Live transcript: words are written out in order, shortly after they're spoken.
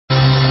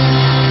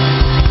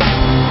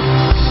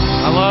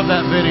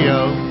love that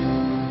video.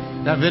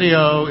 That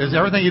video is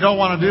everything you don't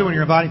want to do when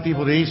you're inviting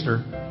people to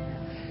Easter.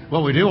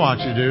 What we do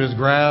want you to do is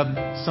grab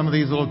some of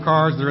these little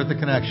cards that are at the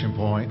connection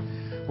point.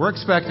 We're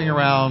expecting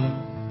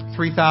around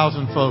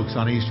 3,000 folks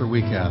on Easter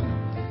weekend.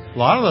 A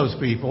lot of those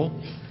people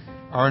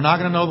are not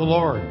going to know the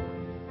Lord.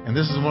 And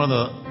this is one of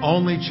the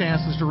only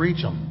chances to reach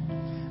them.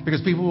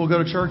 Because people will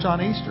go to church on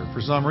Easter.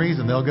 For some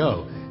reason, they'll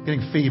go.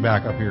 Getting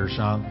feedback up here,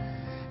 Sean.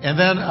 And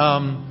then,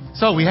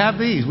 so we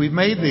have these. We've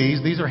made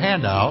these. These are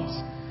handouts.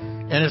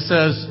 And it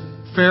says,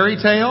 fairy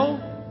tale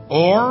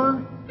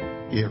or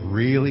it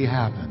really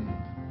happened.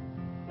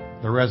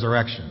 The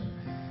resurrection.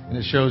 And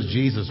it shows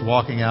Jesus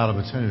walking out of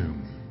a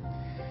tomb.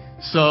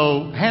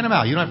 So hand them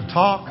out. You don't have to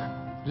talk.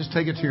 Just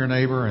take it to your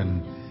neighbor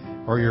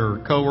or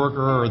your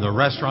coworker or the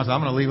restaurants.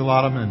 I'm going to leave a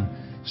lot of them in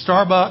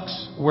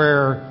Starbucks,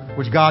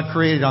 which God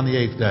created on the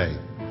 8th day.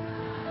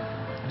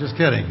 Just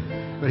kidding.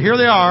 But here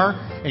they are,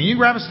 and you can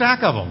grab a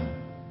stack of them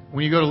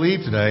when you go to leave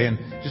today, and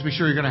just be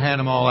sure you're going to hand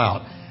them all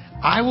out.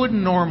 I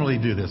wouldn't normally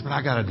do this, but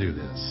I got to do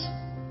this.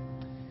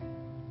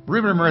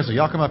 Ruben and Marissa,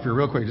 y'all come up here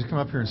real quick. Just come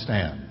up here and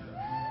stand.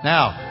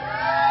 Now,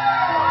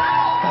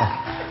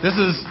 this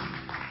is,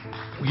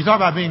 you talk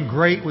about being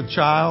great with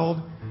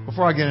child.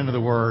 Before I get into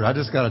the word, I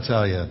just got to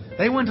tell you,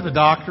 they went to the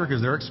doctor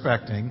because they're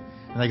expecting,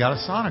 and they got a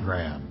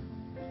sonogram.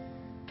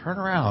 Turn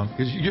around,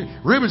 because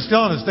Ruben's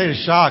still in a state of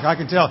shock. I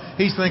can tell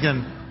he's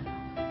thinking,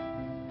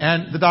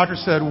 and the doctor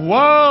said,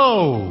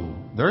 "Whoa,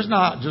 there's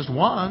not just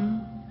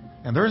one,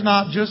 and there's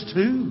not just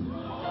two.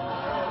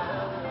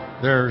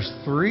 There's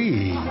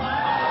three."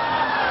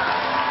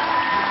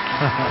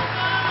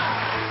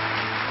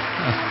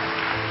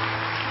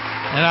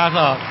 And I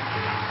thought,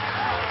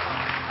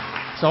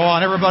 so I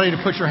want everybody to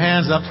put your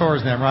hands up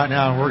towards them right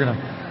now, and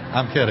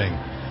I'm kidding.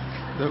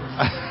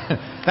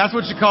 That's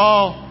what you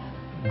call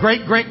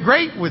great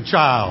with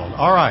child.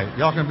 All right,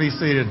 y'all can be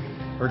seated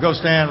or go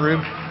stand,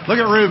 Ruben. Look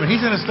at Ruben.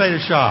 He's in a state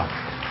of shock.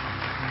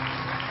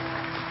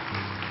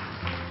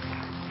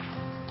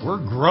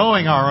 We're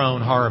growing our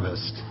own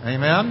harvest.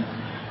 Amen?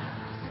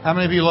 How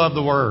many of you love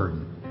the Word?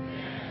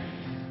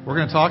 We're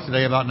going to talk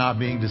today about not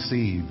being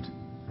deceived.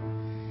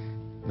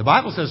 The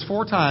Bible says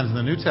 4 times in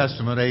the New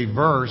Testament a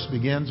verse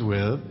begins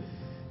with,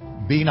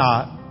 be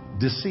not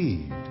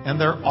deceived. And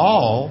they're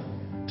all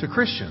to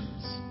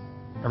Christians.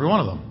 Every one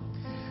of them.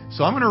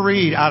 So I'm going to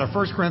read out of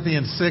 1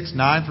 Corinthians 6,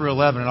 9 through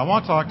 11. And I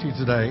want to talk to you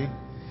today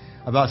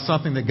about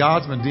something that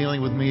God's been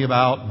dealing with me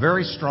about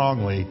very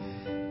strongly,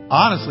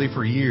 honestly,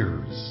 for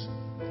years.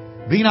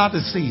 Be not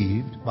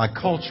deceived by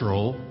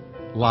cultural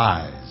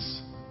lies.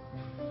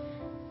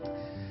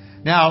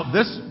 Now,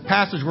 this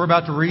passage we're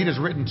about to read is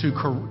written to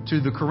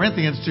the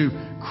Corinthians, to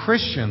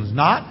Christians,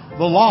 not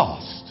the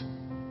lost.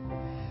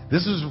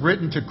 This is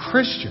written to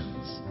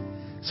Christians.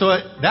 So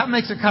that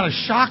makes it kind of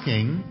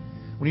shocking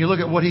when you look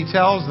at what he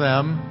tells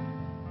them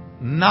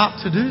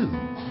not to do.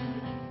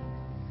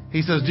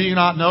 He says, do you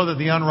not know that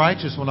the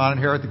unrighteous will not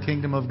inherit the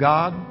kingdom of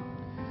God?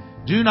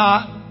 Do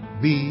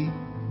not be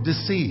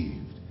deceived.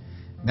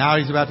 Now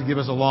he's about to give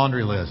us a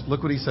laundry list.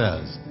 Look what he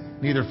says.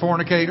 Neither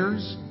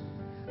fornicators,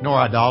 nor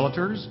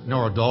idolaters,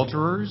 nor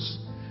adulterers,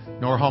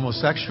 nor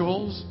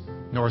homosexuals,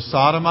 nor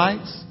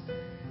sodomites,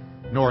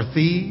 nor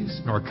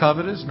thieves, nor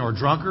covetous, nor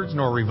drunkards,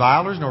 nor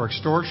revilers, nor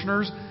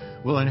extortioners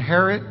will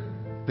inherit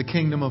the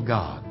kingdom of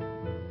God.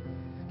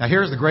 Now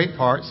here's the great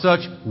part.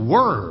 Such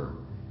were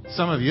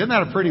some of you. Isn't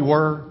that a pretty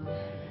word?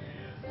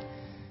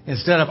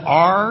 Instead of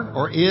are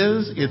or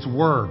is, it's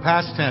were.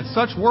 Past tense.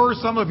 Such were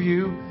some of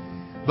you,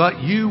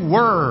 but you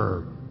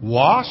were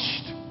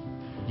washed,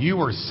 you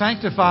were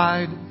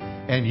sanctified,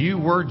 and you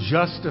were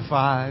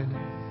justified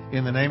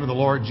in the name of the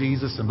Lord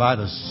Jesus and by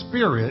the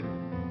Spirit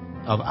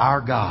of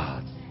our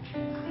God.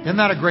 Isn't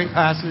that a great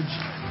passage?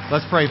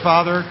 Let's pray.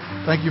 Father,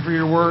 thank you for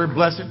your word.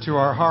 Bless it to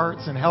our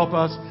hearts and help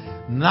us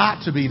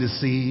not to be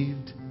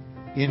deceived.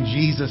 In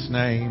Jesus'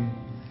 name,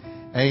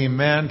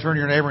 amen. Turn to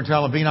your neighbor and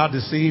tell him, be not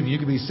deceived. You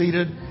can be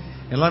seated.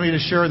 And let me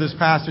just share this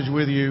passage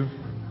with you.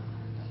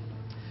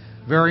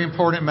 Very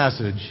important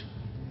message.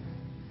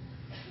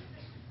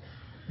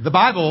 The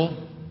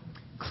Bible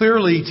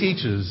clearly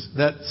teaches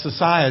that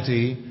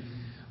society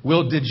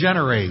will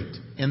degenerate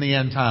in the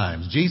end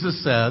times.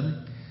 Jesus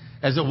said,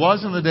 as it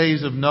was in the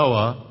days of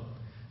Noah,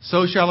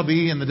 so shall it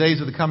be in the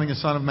days of the coming of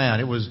the Son of Man.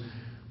 It was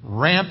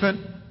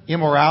rampant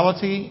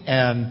immorality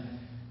and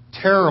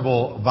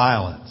terrible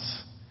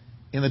violence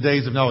in the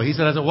days of Noah. He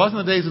said, as it was in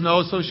the days of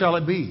Noah, so shall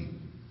it be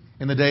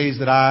in the days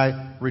that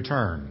I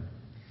return.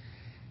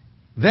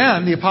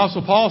 Then the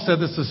Apostle Paul said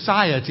that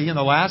society in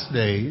the last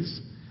days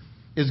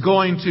is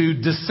going to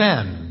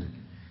descend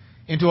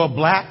into a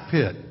black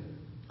pit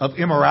of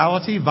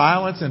immorality,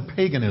 violence, and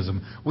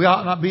paganism. We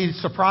ought not be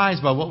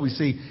surprised by what we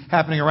see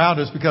happening around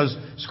us because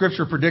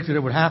Scripture predicted it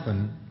would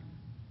happen.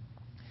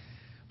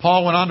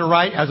 Paul went on to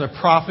write as a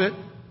prophet.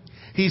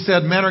 He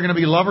said men are going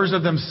to be lovers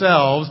of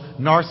themselves,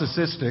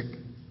 narcissistic,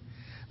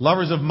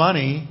 lovers of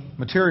money,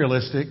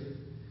 materialistic,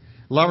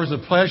 lovers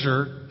of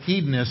pleasure,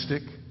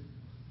 hedonistic.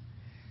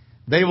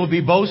 They will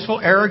be boastful,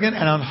 arrogant,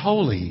 and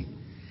unholy.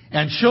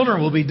 And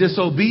children will be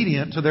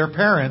disobedient to their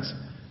parents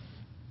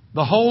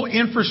The whole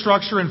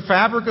infrastructure and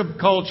fabric of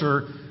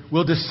culture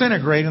will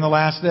disintegrate in the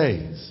last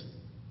days.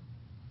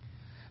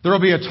 There will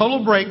be a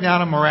total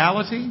breakdown of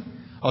morality,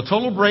 a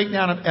total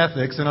breakdown of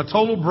ethics, and a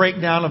total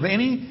breakdown of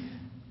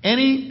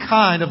any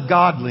kind of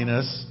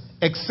godliness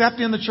except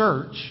in the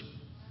church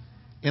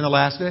in the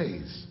last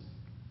days.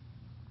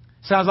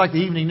 Sounds like the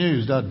evening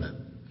news, doesn't it?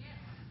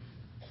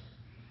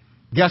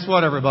 Guess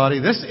what, everybody?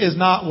 This is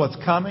not what's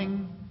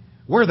coming.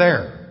 We're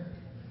there.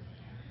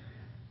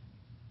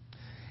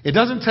 It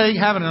doesn't take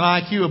having an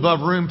IQ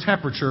above room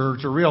temperature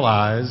to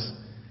realize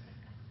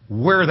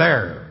we're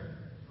there.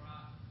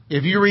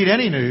 If you read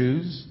any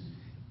news,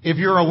 if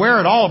you're aware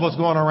at all of what's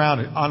going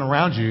on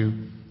around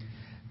you,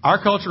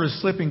 our culture is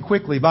slipping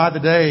quickly by the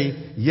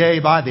day, yea,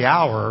 by the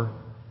hour,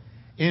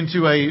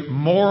 into a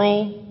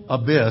moral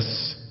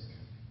abyss.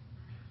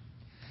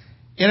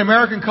 In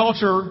American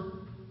culture,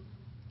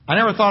 I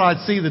never thought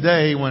I'd see the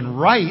day when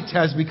right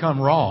has become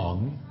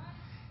wrong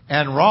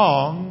and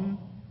wrong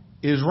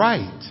is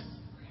right.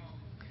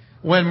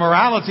 When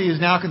morality is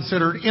now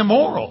considered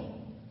immoral.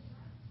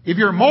 If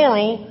you're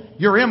moral,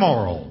 you're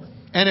immoral.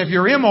 And if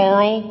you're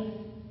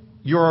immoral,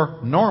 you're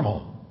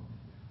normal.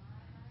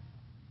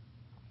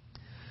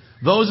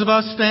 Those of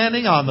us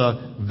standing on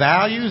the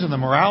values and the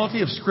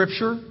morality of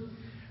Scripture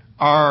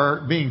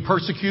are being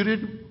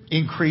persecuted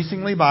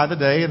increasingly by the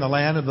day in the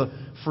land of the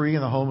free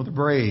and the home of the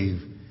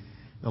brave.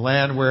 The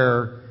land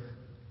where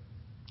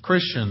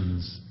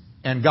Christians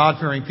and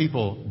God-fearing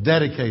people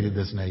dedicated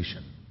this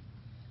nation.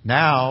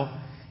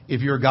 Now,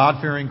 if you're a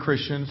God-fearing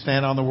Christian,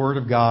 stand on the Word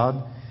of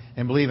God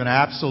and believe in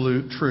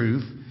absolute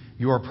truth,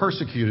 you are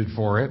persecuted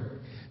for it.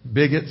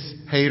 Bigots,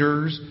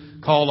 haters,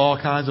 called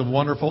all kinds of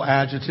wonderful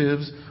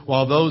adjectives,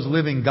 while those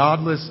living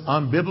godless,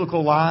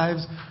 unbiblical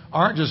lives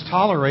aren't just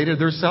tolerated,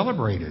 they're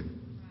celebrated.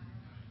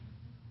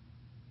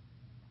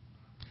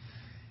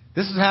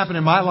 This has happened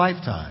in my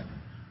lifetime.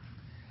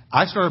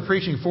 I started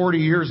preaching 40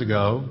 years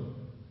ago.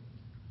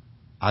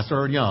 I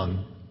started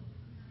young.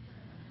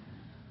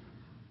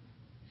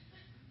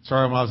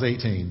 Started when I was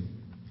 18.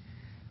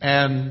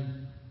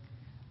 And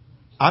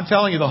I'm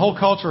telling you, the whole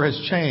culture has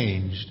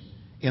changed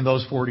in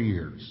those 40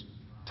 years.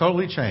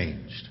 Totally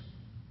changed.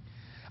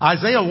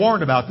 Isaiah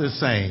warned about this,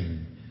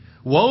 saying,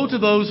 "Woe to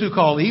those who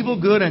call evil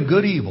good and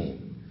good evil."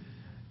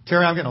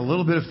 Terry, I'm getting a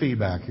little bit of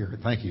feedback here.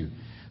 Thank you.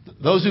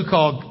 Those who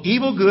call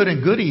evil good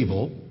and good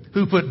evil,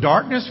 who put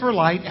darkness for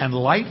light and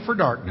light for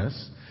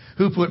darkness,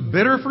 who put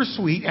bitter for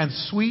sweet and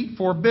sweet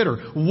for bitter.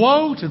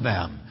 Woe to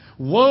them.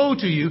 Woe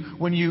to you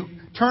when you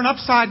turn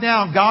upside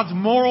down God's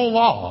moral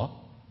law.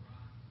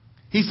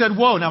 He said,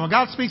 woe. Now, when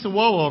God speaks a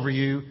woe over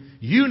you,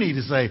 you need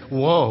to say,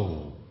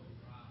 whoa.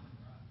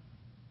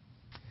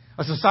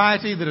 A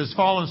society that has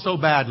fallen so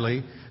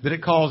badly that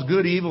it calls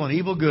good evil and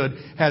evil good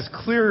has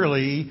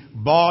clearly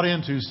bought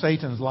into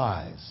Satan's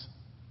lies.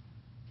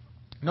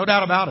 No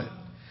doubt about it.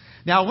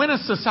 Now, when a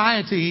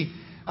society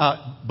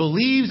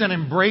believes and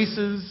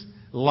embraces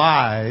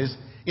lies,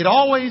 it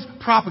always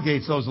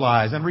propagates those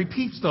lies and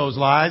repeats those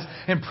lies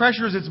and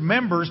pressures its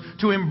members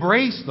to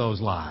embrace those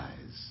lies.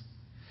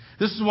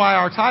 This is why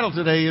our title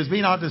today is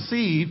Be Not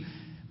Deceived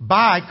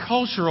by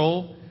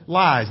Cultural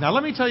Lies. Now,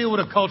 let me tell you what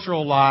a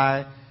cultural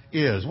lie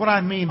is. What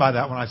I mean by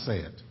that when I say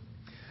it.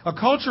 A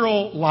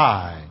cultural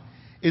lie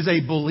is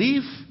a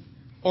belief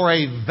or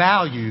a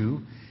value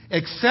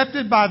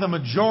accepted by the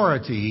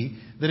majority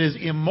that is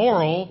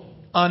immoral,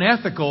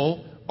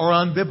 unethical, or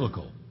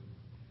unbiblical.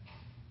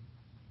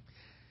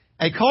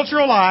 A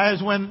cultural lie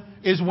is when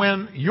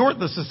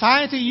the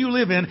society you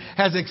live in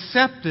has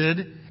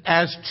accepted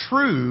as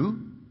true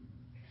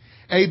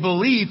a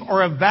belief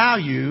or a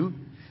value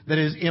that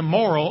is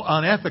immoral,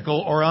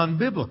 unethical, or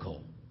unbiblical.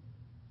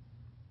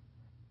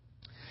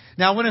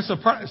 Now, when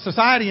a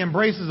society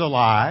embraces a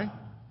lie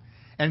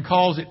and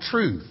calls it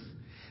truth,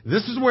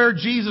 this is where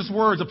Jesus'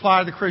 words apply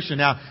to the Christian.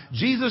 Now,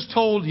 Jesus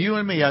told you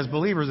and me as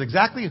believers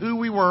exactly who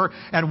we were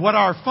and what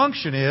our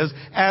function is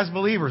as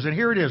believers. And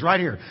here it is, right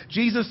here.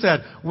 Jesus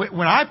said,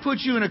 when I put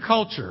you in a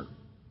culture,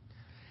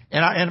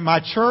 and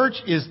my church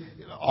is,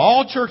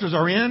 all churches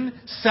are in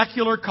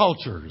secular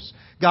cultures.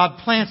 God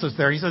plants us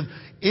there. He says,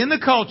 in the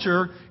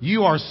culture,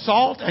 you are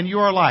salt and you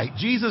are light.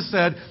 Jesus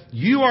said,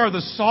 you are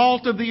the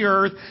salt of the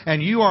earth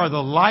and you are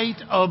the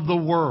light of the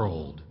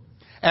world.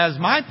 As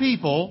my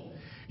people,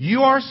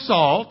 you are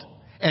salt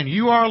and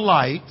you are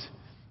light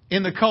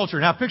in the culture.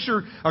 Now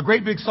picture a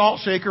great big salt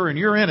shaker and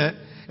you're in it.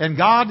 And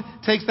God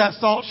takes that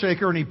salt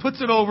shaker and He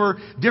puts it over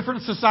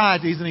different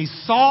societies and He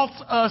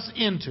salts us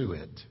into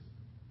it.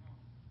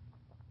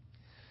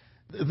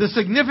 The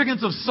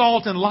significance of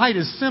salt and light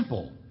is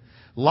simple.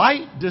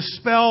 Light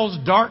dispels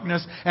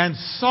darkness and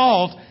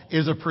salt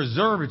is a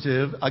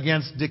preservative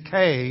against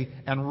decay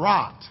and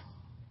rot.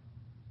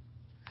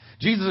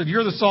 Jesus said,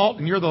 you're the salt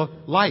and you're the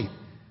light.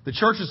 The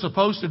church is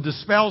supposed to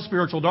dispel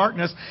spiritual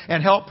darkness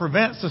and help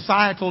prevent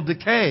societal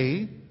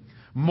decay,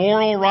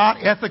 moral rot,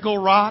 ethical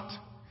rot.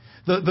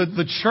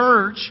 The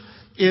church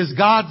is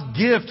God's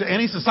gift to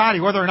any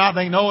society, whether or not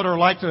they know it or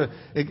like to,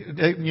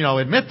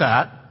 admit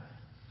that.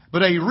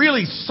 But a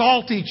really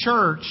salty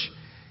church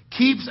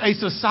keeps a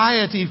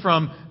society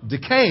from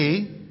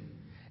decay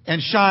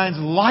and shines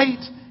light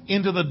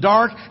into the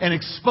dark and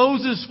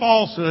exposes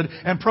falsehood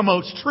and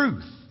promotes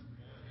truth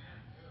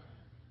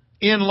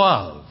in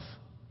love.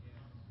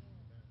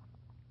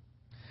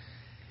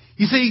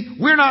 You see,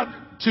 we're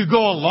not to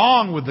go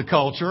along with the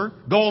culture,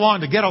 go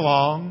along to get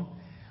along.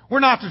 We're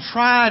not to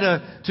try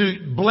to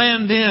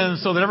blend in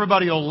so that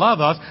everybody will love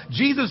us.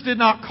 Jesus did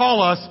not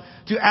call us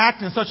to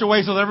act in such a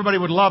way so that everybody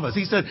would love us.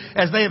 He said,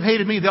 as they have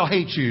hated me, they'll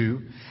hate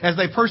you. As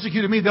they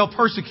persecuted me, they'll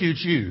persecute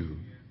you.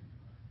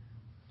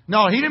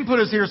 No, He didn't put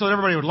us here so that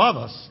everybody would love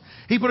us.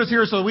 He put us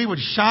here so that we would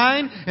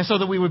shine and so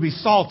that we would be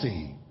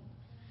salty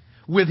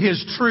with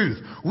His truth.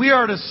 We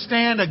are to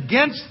stand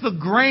against the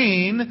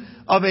grain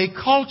of a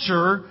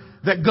culture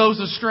that goes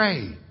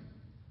astray.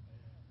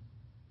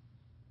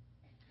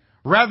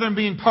 Rather than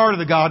being part of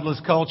the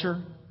godless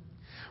culture,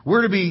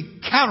 we're to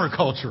be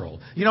countercultural.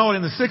 You know,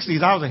 in the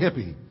 60s, I was a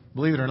hippie,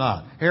 believe it or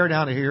not. Hair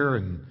down to here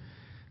and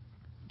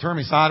turned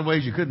me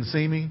sideways. You couldn't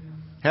see me.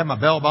 Had my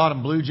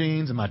bell-bottom blue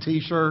jeans and my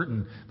T-shirt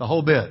and the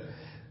whole bit.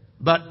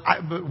 But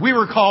we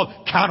were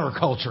called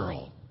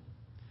countercultural.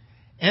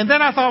 And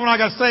then I thought when I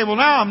got saved, well,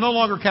 now I'm no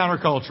longer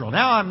countercultural.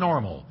 Now I'm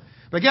normal.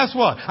 But guess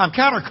what? I'm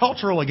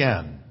countercultural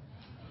again.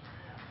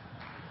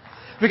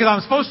 Because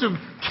I'm supposed to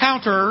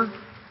counter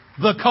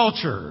the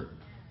culture.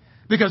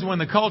 Because when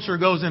the culture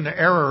goes into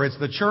error, it's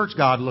the church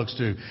God looks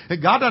to.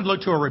 God doesn't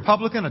look to a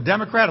Republican, a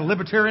Democrat, a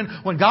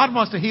Libertarian. When God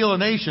wants to heal a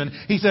nation,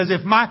 He says,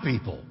 if my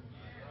people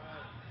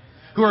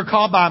who are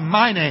called by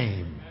my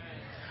name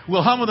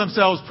will humble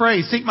themselves,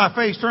 pray, seek my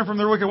face, turn from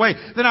their wicked way,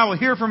 then I will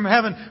hear from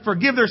heaven,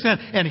 forgive their sin,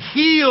 and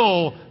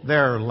heal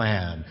their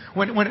land.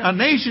 When a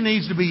nation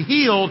needs to be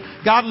healed,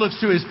 God looks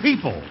to His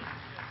people.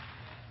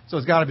 So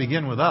it's got to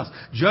begin with us.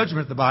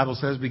 Judgment, the Bible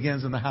says,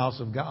 begins in the house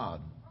of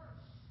God.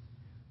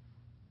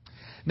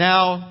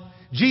 Now,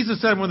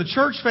 Jesus said when the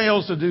church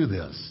fails to do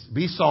this,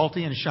 be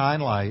salty and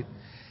shine light,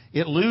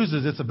 it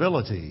loses its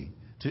ability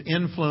to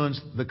influence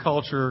the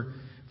culture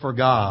for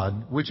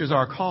God, which is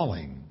our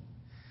calling.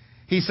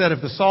 He said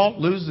if the salt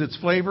loses its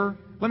flavor,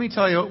 let me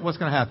tell you what's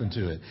going to happen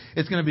to it.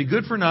 It's going to be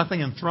good for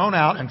nothing and thrown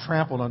out and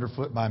trampled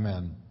underfoot by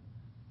men.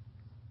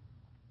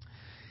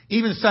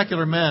 Even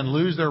secular men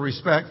lose their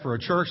respect for a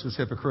church that's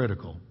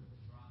hypocritical,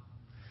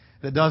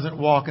 that doesn't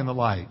walk in the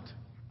light.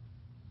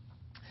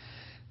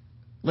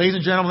 Ladies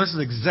and gentlemen, this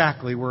is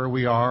exactly where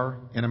we are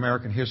in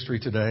American history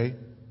today.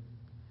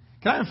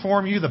 Can I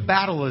inform you, the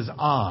battle is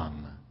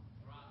on.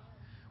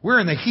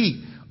 We're in the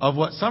heat of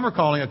what some are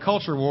calling a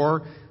culture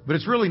war, but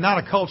it's really not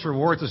a culture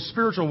war. It's a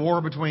spiritual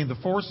war between the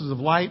forces of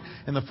light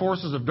and the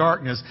forces of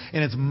darkness,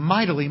 and it's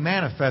mightily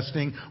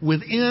manifesting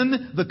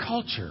within the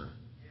culture.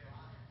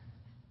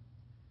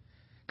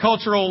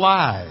 Cultural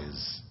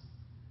lies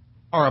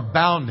are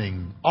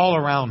abounding all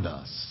around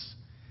us.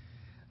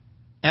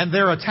 And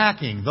they're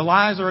attacking, the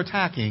lies are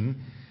attacking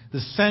the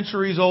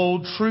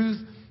centuries-old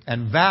truth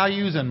and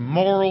values and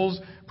morals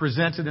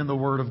presented in the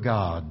Word of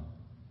God.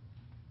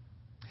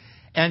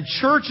 And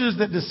churches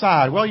that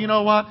decide, well, you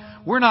know what?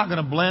 We're not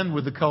going to blend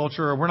with the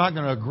culture, or we're not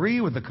going to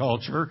agree with the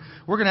culture.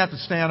 We're going to have to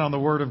stand on the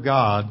Word of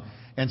God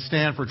and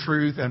stand for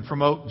truth and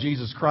promote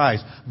Jesus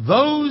Christ.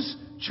 Those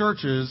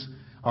churches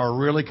are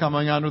really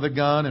coming under the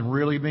gun and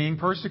really being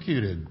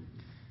persecuted.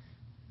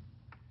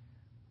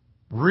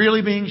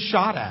 Really being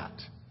shot at.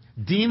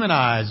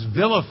 Demonized,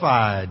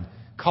 vilified,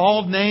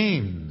 called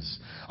names.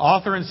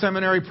 Author and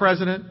seminary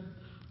president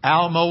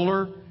Al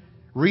Mohler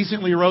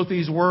recently wrote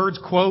these words,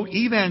 quote,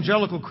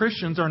 evangelical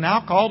Christians are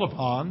now called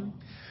upon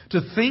to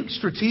think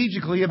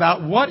strategically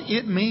about what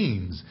it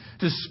means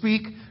to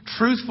speak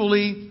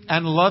truthfully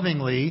and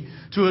lovingly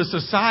to a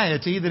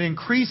society that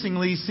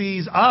increasingly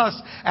sees us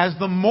as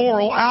the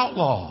moral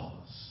outlaws.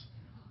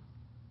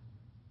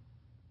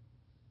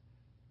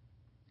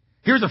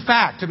 Here's a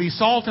fact. To be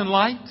salt and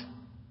light,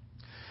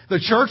 the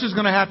church is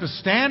going to have to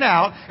stand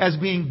out as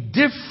being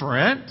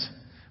different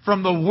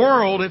from the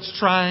world it's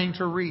trying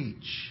to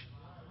reach.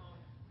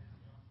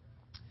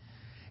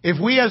 If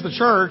we as the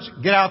church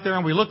get out there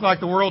and we look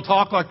like the world,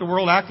 talk like the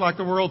world, act like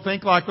the world,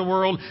 think like the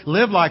world,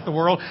 live like the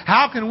world,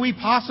 how can we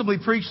possibly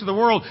preach to the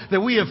world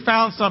that we have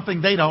found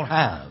something they don't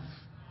have?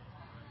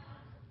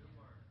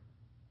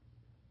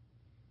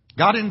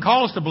 God didn't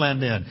call us to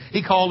blend in.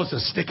 He called us to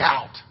stick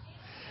out.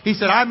 He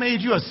said, I made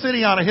you a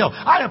city on a hill.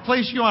 I have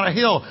placed you on a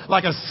hill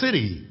like a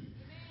city.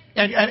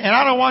 And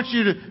I don't want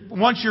you to,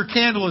 once your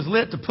candle is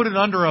lit, to put it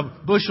under a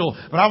bushel,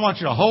 but I want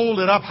you to hold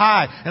it up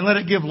high and let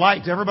it give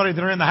light to everybody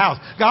that are in the house.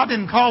 God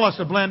didn't call us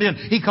to blend in.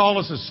 He called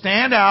us to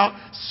stand out,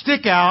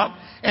 stick out,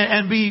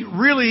 and be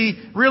really,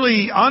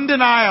 really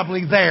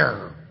undeniably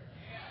there.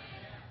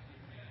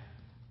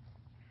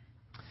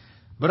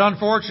 But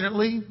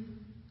unfortunately,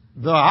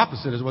 the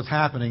opposite is what's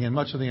happening in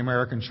much of the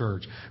American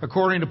church.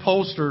 According to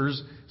pollsters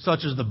such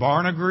as the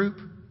Barna Group,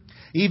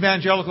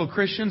 evangelical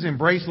Christians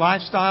embrace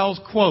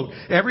lifestyles, quote,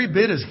 every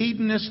bit as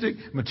hedonistic,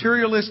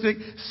 materialistic,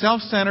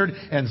 self-centered,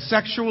 and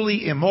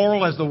sexually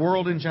immoral as the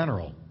world in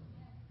general.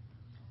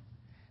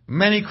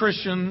 Many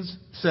Christians,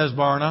 says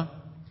Barna,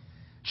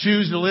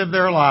 choose to live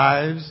their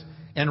lives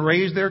and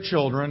raise their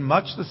children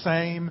much the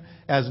same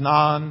as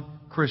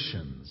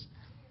non-Christians.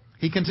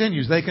 He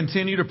continues, they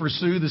continue to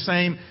pursue the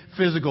same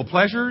physical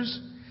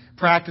pleasures,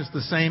 practice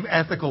the same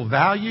ethical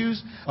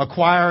values,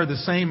 acquire the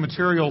same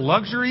material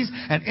luxuries,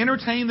 and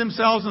entertain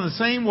themselves in the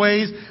same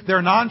ways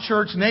their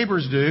non-church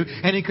neighbors do.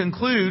 And he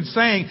concludes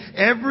saying,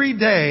 every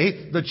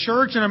day the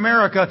church in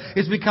America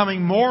is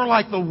becoming more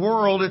like the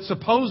world it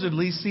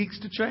supposedly seeks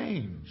to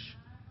change.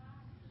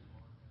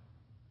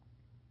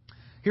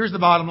 Here's the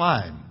bottom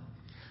line.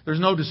 There's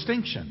no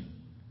distinction,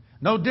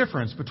 no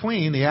difference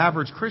between the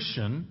average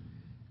Christian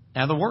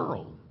and the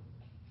world.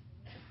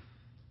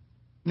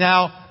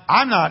 Now,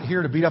 I'm not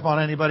here to beat up on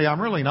anybody.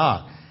 I'm really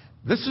not.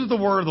 This is the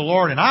word of the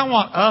Lord, and I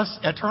want us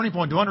at Turning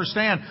Point to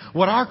understand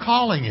what our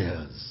calling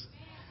is.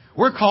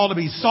 We're called to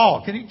be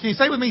salt. Can you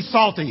say with me,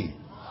 salty?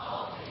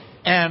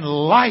 And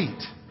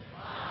light.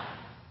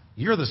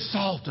 You're the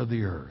salt of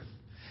the earth.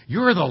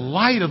 You're the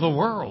light of the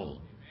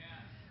world.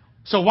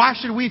 So why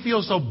should we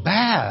feel so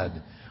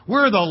bad?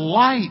 We're the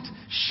light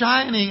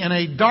shining in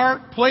a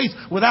dark place.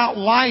 Without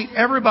light,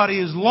 everybody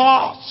is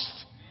lost.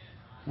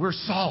 We're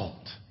salt.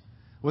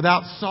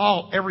 Without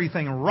salt,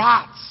 everything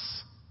rots.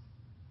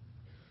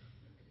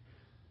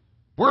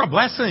 We're a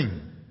blessing,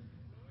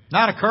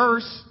 not a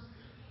curse.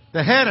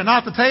 The head and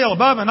not the tail,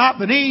 above and not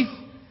beneath.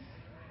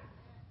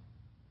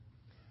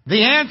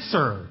 The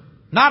answer,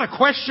 not a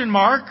question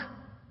mark.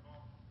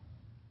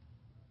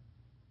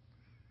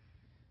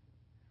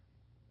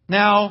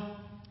 Now,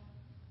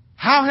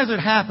 how has it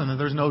happened that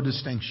there's no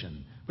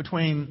distinction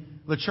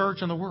between the church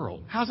and the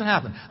world? How's it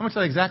happened? I'm going to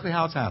tell you exactly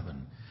how it's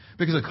happened.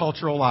 Because of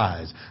cultural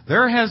lies.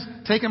 There has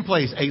taken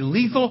place a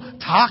lethal,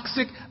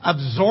 toxic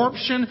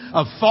absorption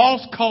of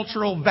false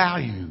cultural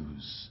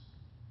values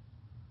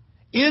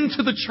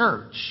into the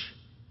church.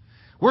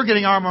 We're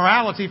getting our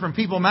morality from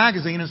People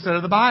magazine instead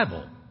of the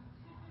Bible.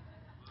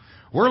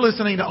 We're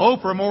listening to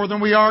Oprah more than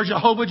we are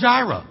Jehovah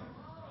Jireh.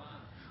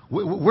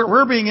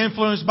 We're being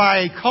influenced by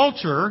a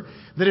culture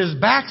that is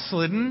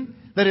backslidden,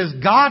 that is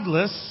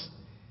godless,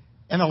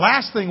 and the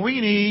last thing we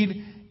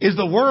need is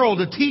the world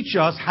to teach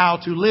us how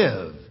to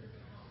live.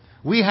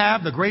 We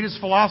have the greatest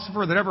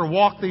philosopher that ever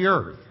walked the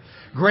earth.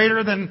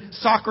 Greater than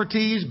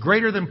Socrates,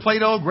 greater than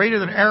Plato, greater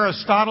than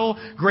Aristotle,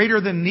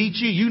 greater than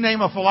Nietzsche. You name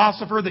a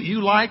philosopher that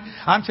you like.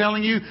 I'm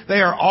telling you,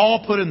 they are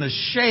all put in the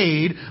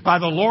shade by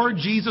the Lord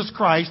Jesus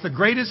Christ, the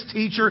greatest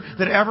teacher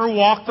that ever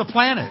walked the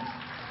planet.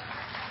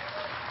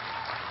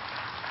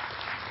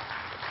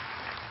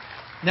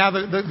 Now,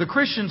 the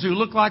Christians who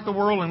look like the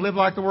world and live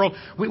like the world,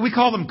 we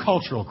call them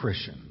cultural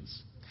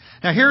Christians.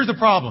 Now, here's the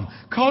problem.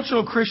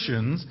 Cultural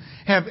Christians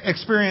have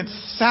experienced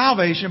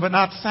salvation, but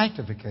not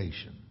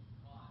sanctification.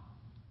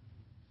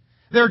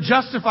 They're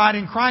justified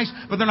in Christ,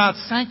 but they're not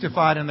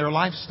sanctified in their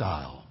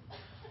lifestyle.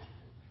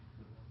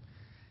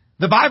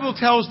 The Bible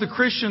tells the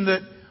Christian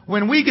that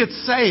when we get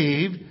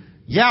saved,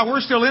 yeah,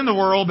 we're still in the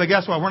world, but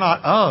guess what? We're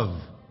not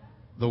of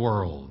the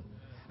world.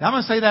 Now, I'm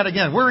going to say that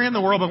again. We're in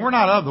the world, but we're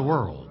not of the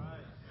world.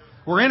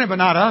 We're in it, but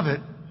not of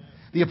it.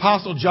 The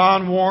Apostle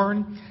John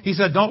warned. He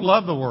said, don't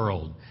love the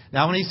world.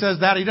 Now, when he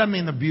says that, he doesn't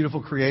mean the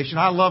beautiful creation.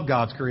 I love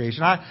God's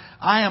creation.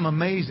 I am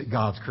amazed at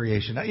God's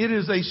creation. It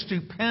is a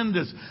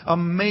stupendous,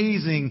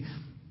 amazing,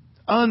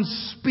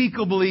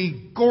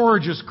 unspeakably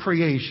gorgeous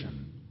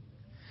creation.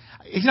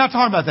 He's not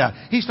talking about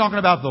that. He's talking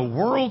about the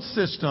world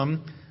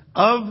system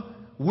of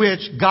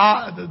which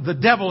God, the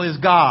devil is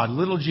God,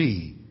 little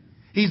g.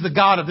 He's the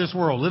God of this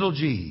world, little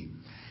g.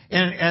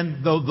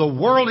 And the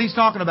world he's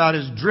talking about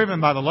is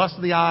driven by the lust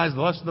of the eyes, the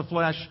lust of the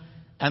flesh,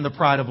 and the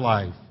pride of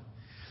life.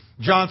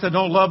 John said,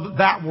 don't love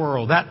that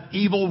world, that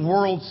evil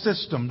world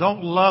system.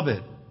 Don't love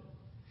it.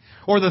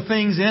 Or the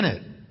things in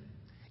it.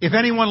 If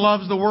anyone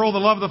loves the world, the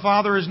love of the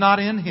Father is not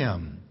in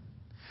him.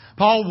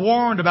 Paul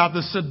warned about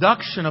the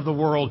seduction of the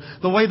world,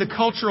 the way the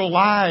cultural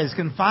lies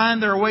can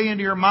find their way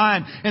into your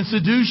mind and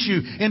seduce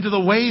you into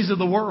the ways of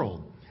the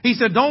world. He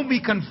said, don't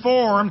be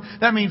conformed.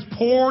 That means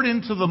poured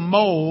into the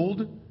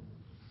mold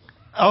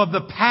of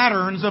the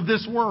patterns of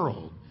this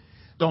world.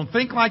 Don't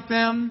think like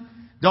them.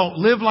 Don't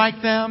live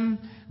like them.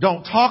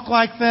 Don't talk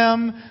like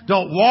them.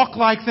 Don't walk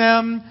like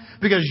them.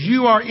 Because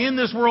you are in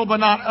this world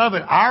but not of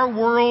it. Our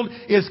world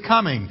is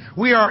coming.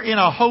 We are in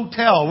a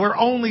hotel. We're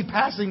only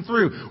passing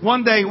through.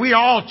 One day we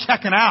are all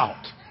checking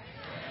out.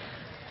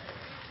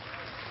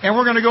 And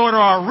we're going to go to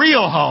our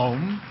real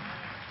home,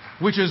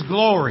 which is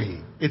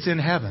glory. It's in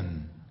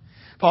heaven.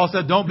 Paul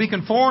said, don't be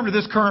conformed to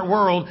this current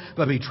world,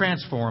 but be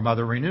transformed by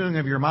the renewing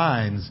of your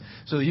minds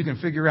so that you can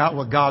figure out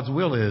what God's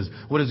will is,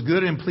 what is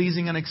good and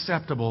pleasing and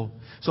acceptable.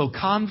 So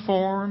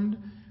conformed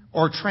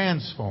or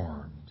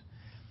transformed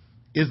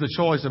is the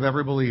choice of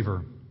every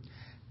believer.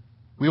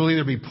 We will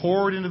either be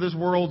poured into this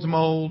world's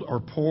mold or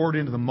poured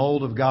into the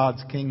mold of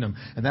God's kingdom.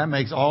 And that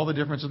makes all the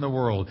difference in the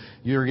world.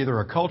 You're either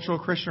a cultural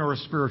Christian or a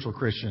spiritual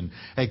Christian.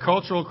 A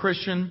cultural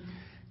Christian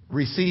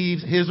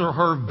receives his or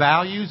her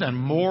values and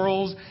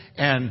morals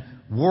and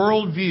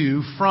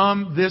worldview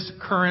from this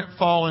current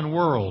fallen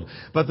world.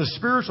 But the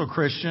spiritual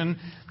Christian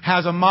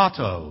has a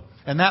motto.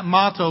 And that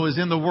motto is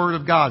in the Word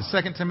of God.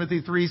 2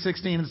 Timothy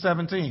 3:16 and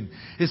 17.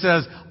 It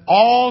says,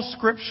 all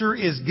Scripture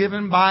is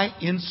given by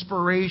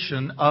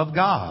inspiration of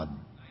God.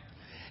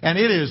 And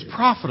it is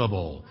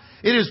profitable.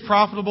 It is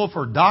profitable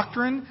for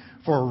doctrine,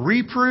 for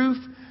reproof,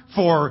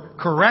 for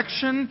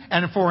correction,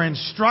 and for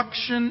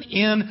instruction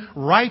in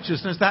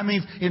righteousness. That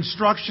means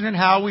instruction in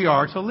how we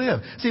are to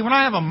live. See, when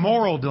I have a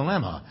moral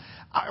dilemma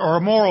or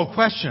a moral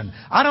question,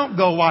 I don't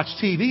go watch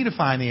TV to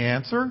find the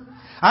answer.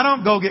 I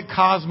don't go get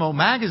Cosmo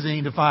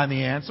magazine to find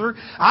the answer.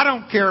 I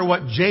don't care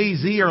what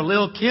Jay-Z or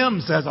Lil Kim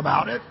says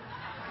about it.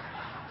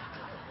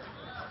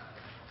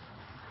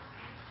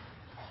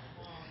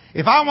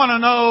 If I want to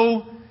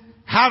know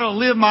how to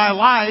live my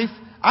life,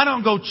 I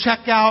don't go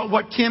check out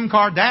what Kim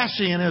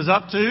Kardashian is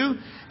up to.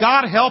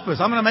 God help us.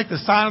 I'm going to make the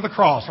sign of the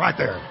cross right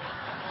there.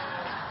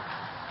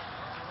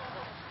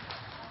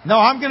 No,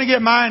 I'm going to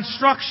get my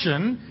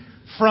instruction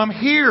from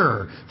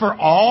here. For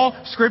all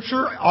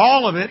Scripture,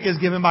 all of it is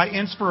given by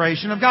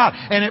inspiration of God.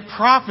 And it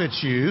profits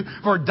you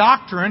for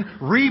doctrine,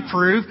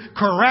 reproof,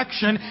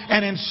 correction,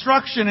 and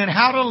instruction in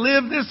how to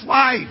live this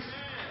life.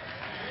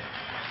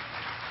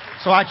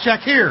 So I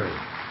check here.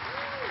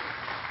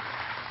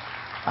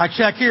 I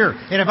check here.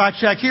 And if I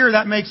check here,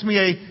 that makes me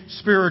a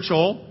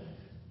spiritual,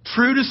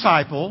 true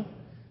disciple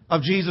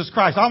of Jesus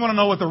Christ. I want to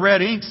know what the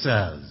red ink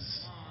says.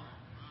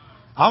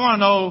 I want to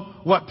know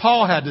what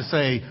Paul had to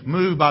say,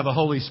 moved by the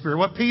Holy Spirit.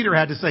 What Peter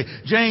had to say,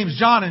 James,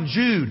 John, and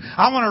Jude.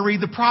 I want to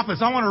read the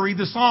prophets. I want to read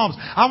the Psalms.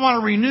 I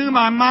want to renew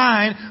my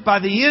mind by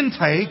the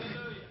intake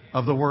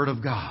of the Word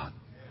of God.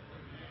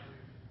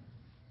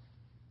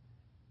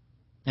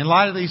 In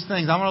light of these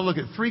things, I want to look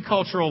at 3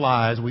 cultural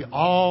lies we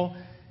all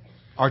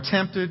are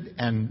tempted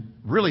and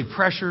really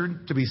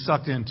pressured to be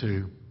sucked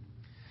into.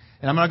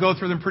 And I'm going to go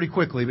through them pretty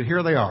quickly, but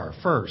here they are.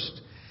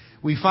 First,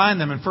 we find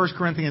them in 1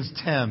 Corinthians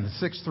 10,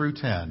 6 through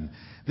 10.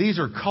 These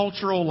are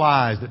cultural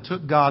lies that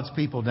took God's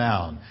people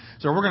down.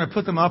 So we're going to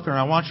put them up here, and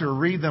I want you to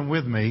read them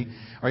with me.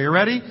 Are you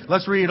ready?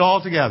 Let's read it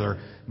all together.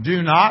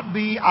 Do not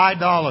be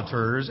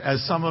idolaters,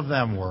 as some of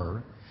them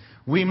were.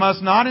 We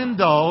must not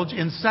indulge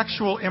in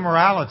sexual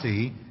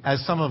immorality,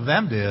 as some of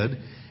them did,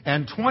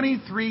 and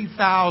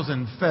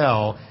 23,000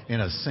 fell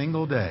in a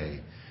single day.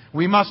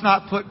 We must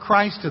not put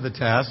Christ to the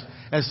test,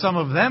 as some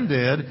of them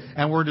did,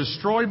 and were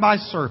destroyed by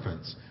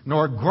serpents,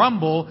 nor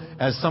grumble,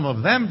 as some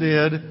of them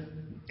did,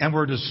 and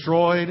were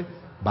destroyed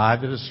by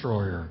the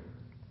destroyer.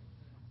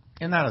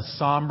 Isn't that a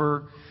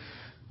somber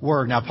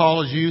word? Now,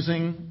 Paul is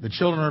using the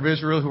children of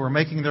Israel who were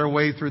making their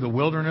way through the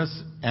wilderness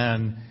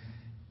and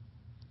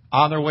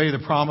on their way to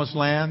the promised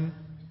land.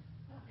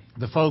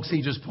 The folks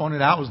he just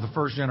pointed out was the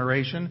first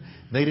generation.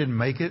 They didn't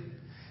make it.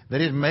 They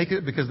didn't make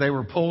it because they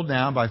were pulled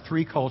down by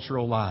 3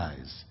 cultural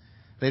lies.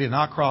 They did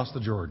not cross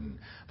the Jordan.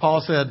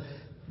 Paul said,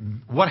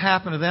 what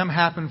happened to them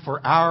happened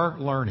for our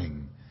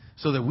learning,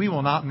 so that we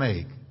will not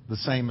make the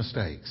same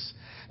mistakes.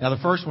 Now,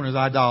 the first one is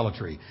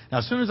idolatry. Now,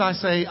 as soon as I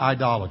say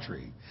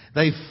idolatry,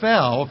 they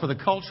fell for the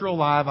cultural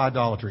lie of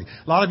idolatry.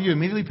 A lot of you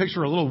immediately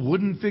picture a little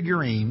wooden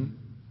figurine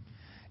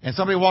and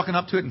somebody walking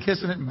up to it and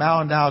kissing it and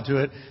bowing down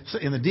to it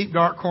in the deep,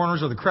 dark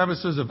corners or the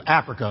crevices of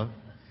Africa.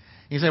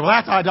 You say, well,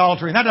 that's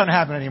idolatry, and that doesn't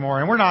happen anymore,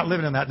 and we're not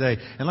living in that day.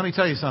 And let me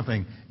tell you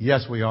something.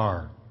 Yes, we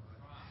are.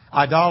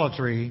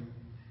 Idolatry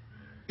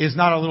is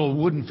not a little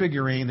wooden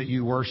figurine that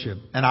you worship.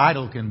 An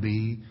idol can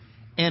be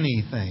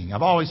anything.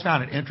 I've always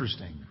found it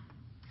interesting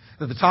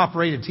that the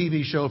top-rated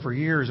TV show for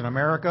years in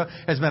America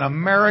has been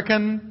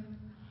American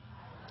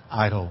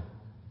Idol.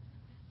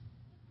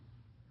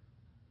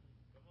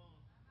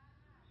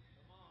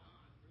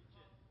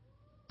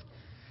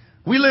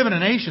 We live in a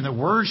nation that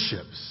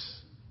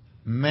worships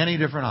many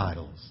different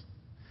idols.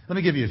 Let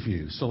me give you a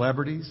few.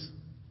 Celebrities.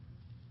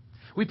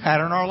 We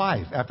pattern our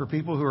life after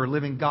people who are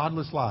living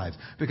godless lives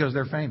because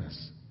they're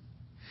famous.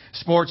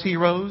 Sports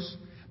heroes,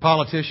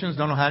 politicians.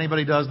 Don't know how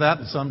anybody does that,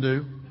 but some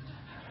do.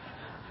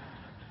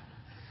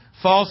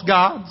 False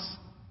gods,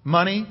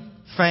 money,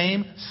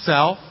 fame,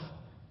 self.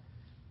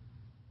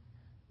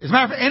 As a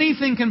matter of fact,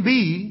 anything can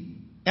be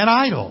an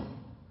idol.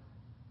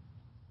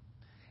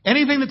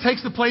 Anything that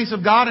takes the place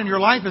of God in your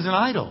life is an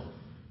idol.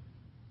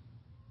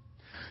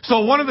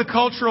 So one of the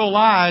cultural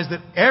lies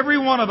that every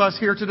one of us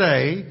here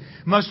today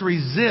must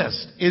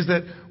resist is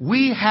that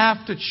we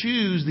have to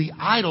choose the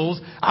idols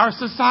our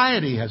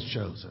society has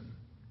chosen.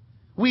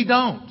 We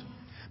don't.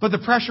 But the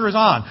pressure is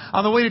on.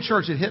 On the way to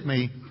church, it hit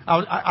me.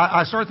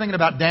 I started thinking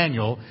about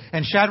Daniel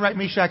and Shadrach,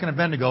 Meshach, and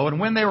Abednego, and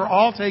when they were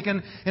all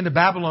taken into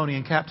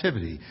Babylonian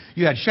captivity.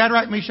 You had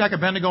Shadrach, Meshach,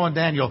 Abednego, and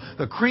Daniel,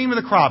 the cream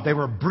of the crop. They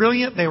were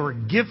brilliant. They were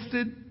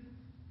gifted.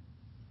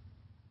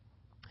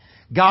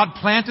 God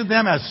planted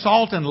them as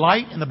salt and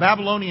light in the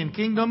Babylonian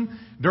kingdom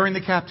during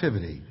the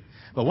captivity.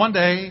 But one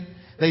day,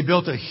 they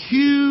built a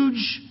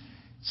huge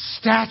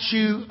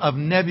statue of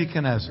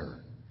Nebuchadnezzar.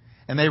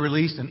 And they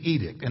released an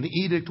edict. And the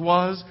edict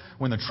was,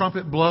 when the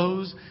trumpet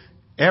blows,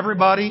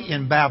 Everybody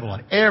in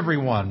Babylon,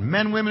 everyone,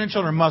 men, women, and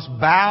children, must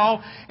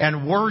bow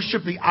and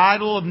worship the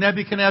idol of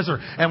Nebuchadnezzar.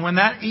 And when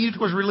that edict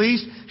was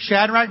released,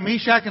 Shadrach,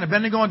 Meshach, and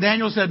Abednego and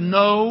Daniel said,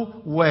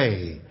 no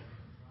way.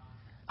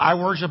 I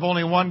worship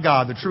only one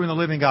God, the true and the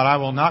living God. I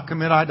will not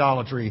commit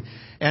idolatry.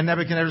 And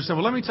Nebuchadnezzar said,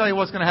 well, let me tell you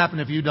what's going to happen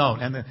if you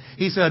don't. And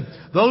he said,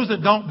 those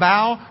that don't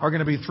bow are going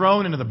to be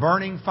thrown into the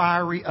burning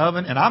fiery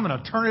oven, and I'm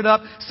going to turn it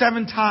up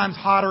 7 times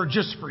hotter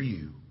just for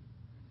you.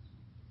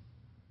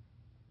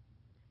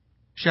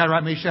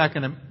 Shadrach, Meshach,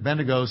 and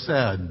Abednego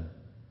said,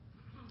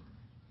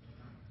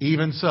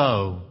 even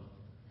so,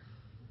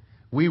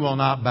 we will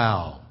not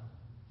bow.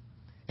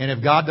 And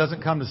if God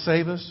doesn't come to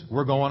save us,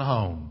 we're going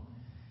home.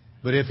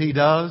 But if He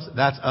does,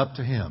 that's up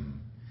to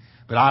Him.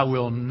 But I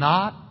will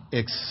not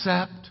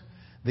accept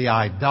the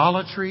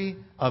idolatry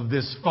of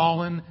this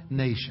fallen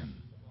nation.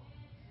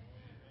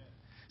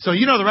 So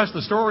you know the rest of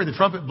the story. The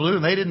trumpet blew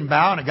and they didn't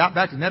bow, and it got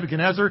back to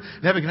Nebuchadnezzar.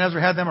 Nebuchadnezzar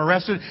had them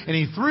arrested, and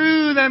he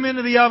threw them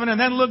into the oven and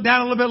then looked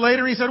down a little bit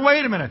later and he said,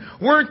 wait a minute,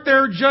 weren't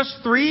there just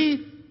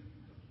 3?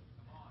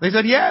 They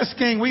said, yes,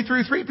 King, we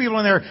threw 3 people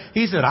in there.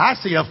 He said, I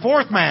see a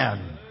 4th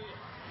man.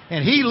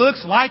 And he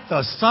looks like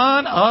the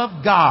Son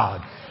of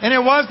God. And it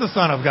was the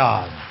Son of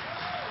God.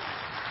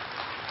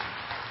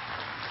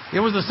 It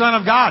was the Son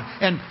of God.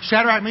 And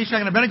Shadrach, Meshach,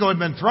 and Abednego had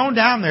been thrown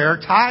down there,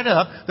 tied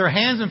up, their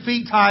hands and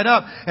feet tied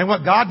up. And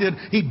what God did,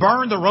 He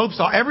burned the ropes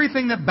off.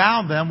 Everything that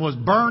bound them was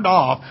burned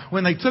off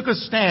when they took a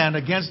stand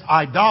against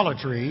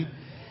idolatry.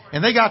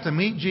 And they got to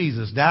meet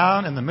Jesus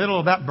down in the middle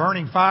of that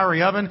burning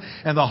fiery oven.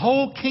 And the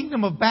whole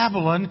kingdom of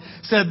Babylon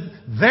said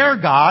their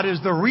God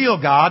is the real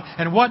God.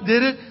 And what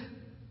did it?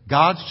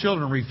 God's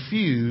children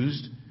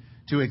refused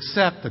to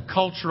accept the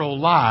cultural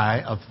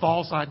lie of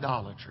false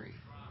idolatry.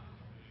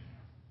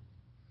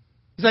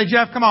 You say,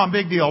 Jeff, come on,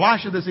 big deal. Why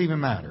should this even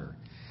matter?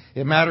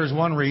 It matters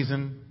one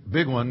reason,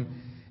 big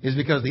one, is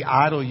because the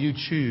idol you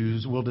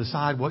choose will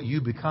decide what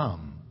you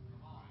become.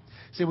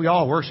 See, we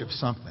all worship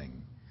something.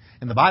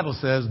 And the Bible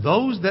says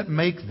those that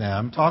make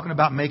them, talking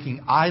about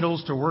making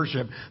idols to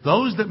worship,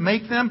 those that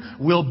make them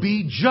will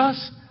be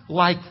just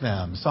like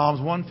them. Psalms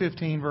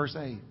 115, verse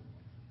 8.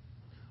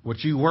 What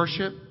you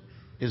worship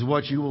is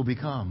what you will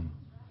become.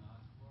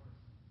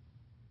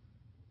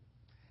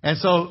 And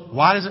so,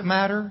 why does it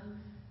matter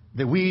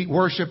that we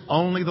worship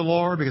only the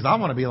Lord? Because I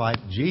want to be like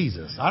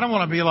Jesus. I don't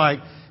want to be like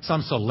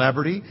some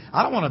celebrity.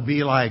 I don't want to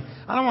be like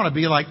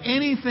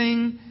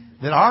anything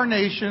that our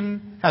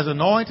nation has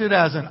anointed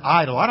as an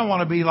idol. I don't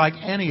want to be like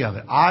any of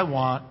it. I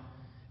want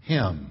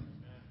Him.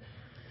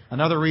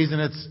 Another reason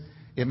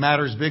it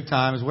matters big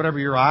time is whatever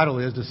your idol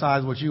is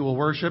decides what you will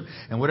worship,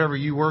 and whatever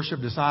you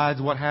worship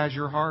decides what has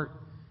your heart.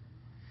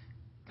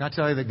 Can I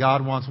tell you that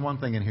God wants one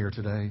thing in here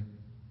today?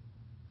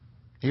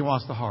 He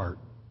wants the heart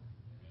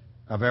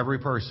of every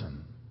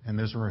person in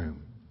this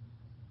room.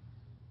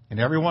 And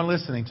everyone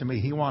listening to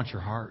me, He wants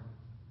your heart.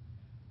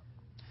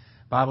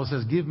 The Bible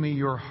says, give me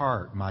your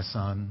heart, my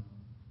son.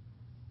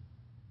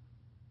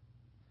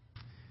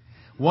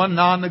 One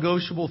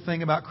non-negotiable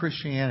thing about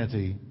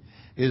Christianity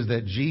is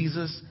that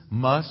Jesus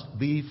must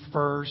be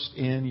first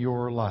in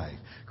your life.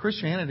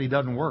 Christianity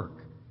doesn't work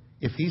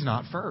if He's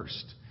not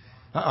first.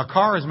 A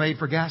car is made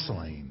for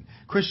gasoline.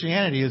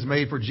 Christianity is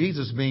made for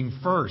Jesus being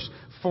first,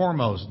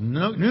 foremost,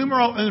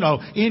 numero uno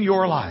in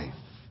your life.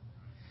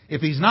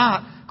 If He's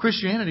not,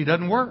 Christianity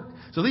doesn't work.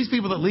 So these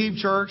people that leave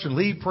church and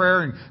leave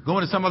prayer and go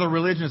into some other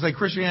religion and say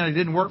Christianity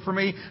didn't work for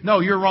me,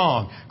 no, you're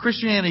wrong.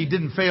 Christianity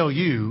didn't fail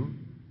you.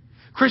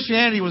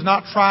 Christianity was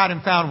not tried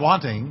and found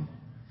wanting.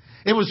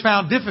 It was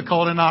found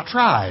difficult and not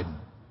tried.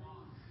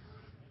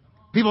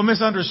 People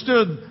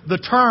misunderstood the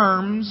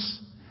terms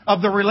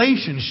of the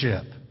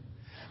relationship.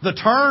 The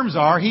terms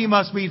are He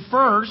must be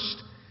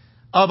first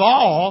of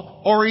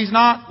all, or He's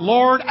not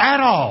Lord at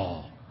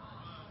all.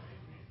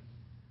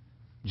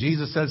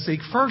 Jesus said,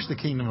 seek first the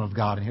kingdom of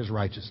God and His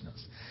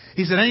righteousness.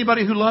 He said,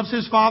 anybody who loves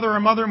his father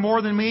or mother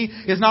more than me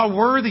is not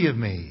worthy of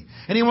me.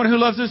 Anyone who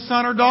loves his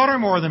son or daughter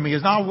more than me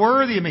is not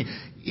worthy of me.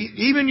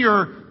 Even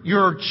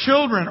your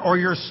children or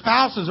your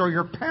spouses or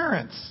your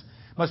parents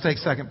must take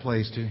second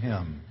place to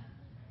Him.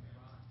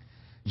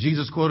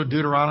 Jesus quoted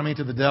Deuteronomy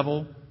to the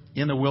devil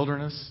in the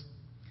wilderness.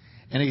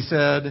 And He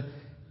said,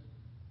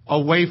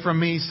 away from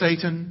me,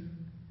 Satan.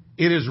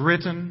 It is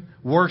written,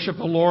 worship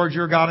the Lord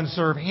your God and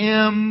serve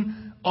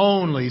Him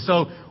only.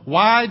 So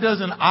why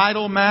does an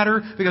idol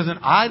matter? Because an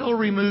idol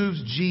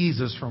removes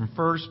Jesus from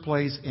first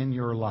place in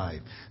your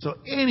life. So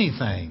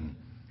anything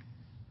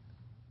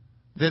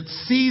that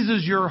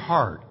seizes your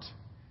heart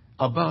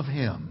above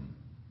Him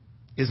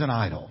is an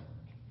idol.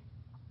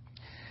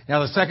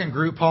 Now the second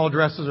group Paul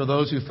addresses are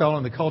those who fell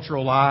in the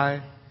cultural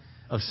lie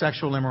of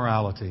sexual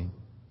immorality.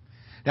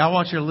 Now I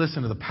want you to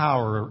listen to the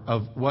power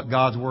of what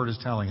God's Word is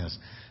telling us.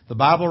 The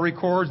Bible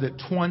records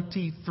that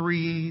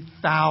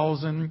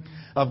 23,000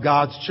 of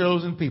God's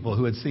chosen people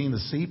who had seen the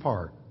sea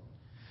part,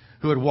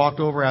 who had walked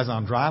over as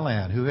on dry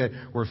land, who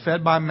were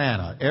fed by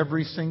manna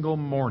every single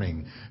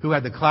morning, who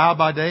had the cloud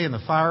by day and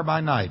the fire by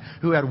night,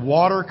 who had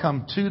water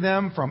come to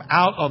them from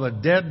out of a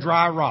dead,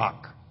 dry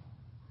rock.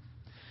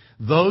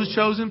 Those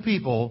chosen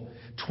people,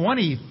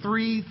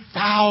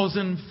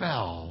 23,000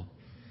 fell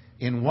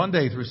in one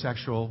day through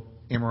sexual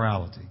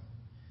immorality.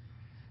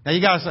 Now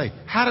you got to say,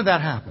 how did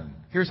that happen?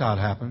 Here's how it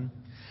happened.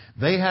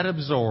 They had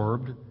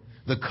absorbed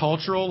the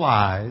cultural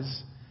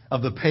lies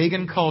of the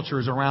pagan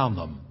cultures around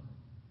them.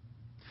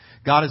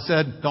 God had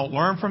said, don't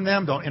learn from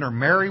them, don't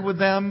intermarry with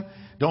them,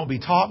 don't be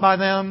taught by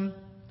them,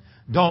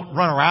 don't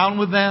run around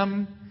with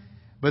them.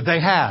 But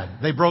they had.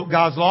 They broke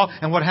God's law.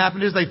 And what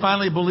happened is they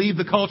finally believed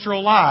the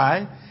cultural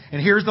lie.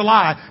 And here's the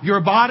lie. Your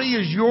body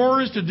is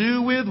yours to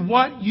do with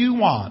what you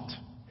want.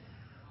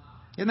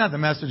 Isn't that the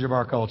message of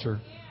our culture?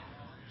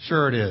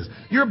 Sure it is.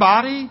 Your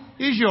body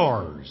is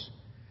yours.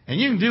 And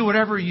you can do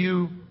whatever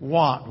you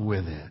want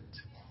with it.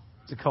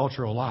 It's a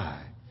cultural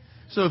lie.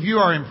 So if you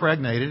are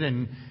impregnated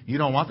and you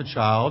don't want the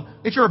child,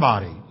 it's your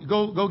body.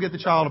 Go get the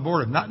child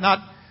aborted.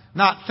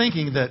 Not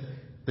thinking that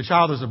the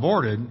child is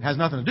aborted has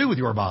nothing to do with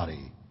your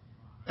body.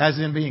 As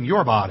in being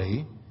your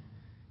body,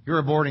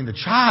 you're aborting the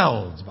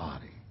child's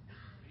body.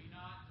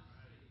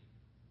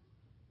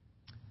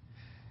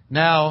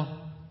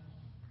 Now,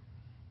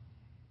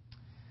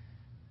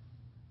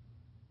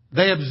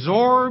 they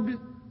absorbed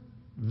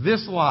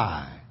this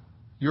lie.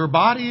 Your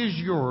body is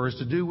yours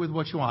to do with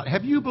what you want.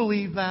 Have you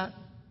believed that?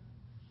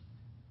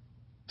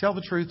 Tell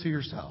the truth to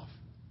yourself.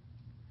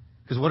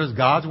 Because what does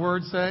God's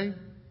Word say?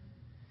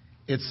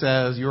 It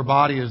says your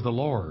body is the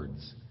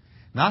Lord's.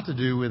 Not to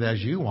do with as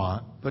you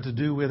want, but to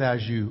do with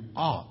as you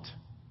ought.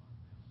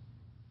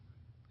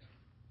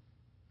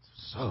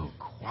 So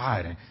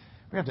quiet.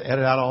 We have to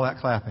edit out all that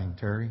clapping,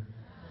 Terry,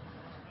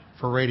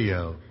 for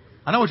radio.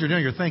 I know what you're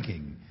doing. You're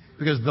thinking.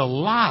 Because the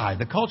lie,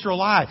 the cultural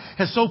lie,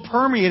 has so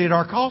permeated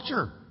our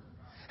culture.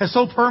 Has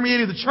so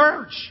permeated the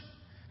church.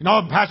 You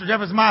know, Pastor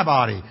Jeff, it's my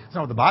body. That's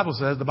not what the Bible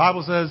says. The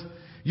Bible says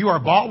you are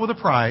bought with a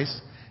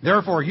price.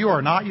 Therefore, you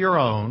are not your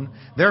own.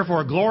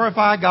 Therefore,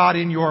 glorify God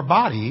in your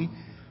body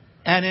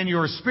and in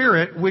your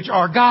spirit, which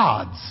are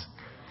God's.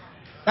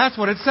 That's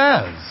what it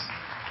says.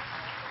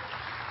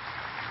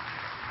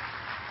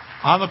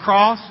 On the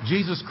cross,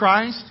 Jesus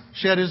Christ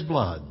shed His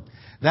blood.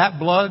 That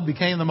blood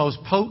became the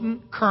most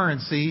potent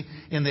currency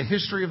in the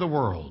history of the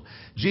world.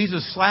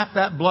 Jesus slapped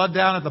that blood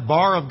down at the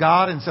bar of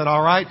God and said,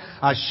 all right,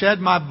 I shed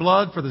my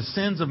blood for the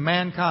sins of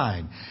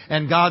mankind.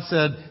 And God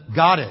said,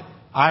 got it.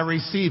 I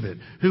receive it.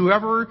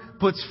 Whoever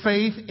puts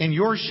faith in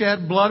your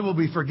shed blood will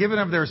be forgiven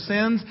of their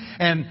sins.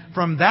 And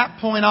from that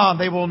point on,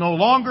 they will no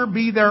longer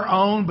be their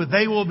own, but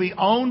they will be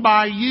owned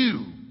by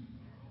you.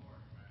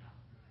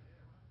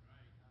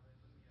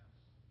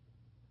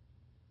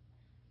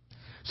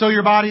 So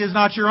your body is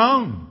not your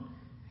own.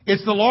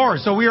 It's the Lord.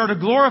 So we are to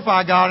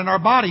glorify God in our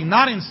body,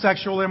 not in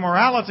sexual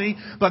immorality,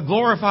 but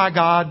glorify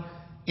God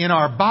in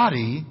our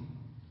body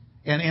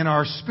and in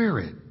our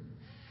spirit.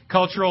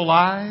 Cultural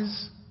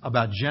lies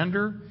about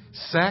gender,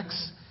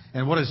 sex,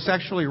 and what is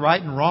sexually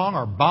right and wrong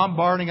are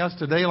bombarding us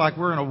today like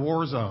we're in a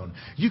war zone.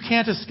 You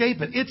can't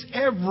escape it. It's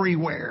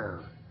everywhere.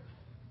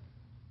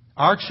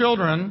 Our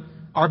children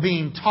are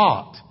being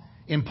taught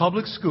in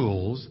public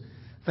schools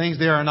things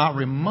they are not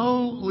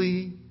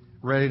remotely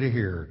ready to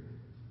hear.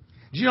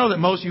 Do you know that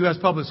most U.S.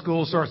 public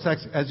schools start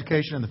sex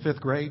education in the 5th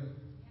grade?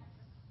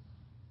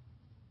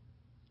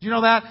 Do you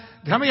know that?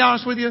 Can I be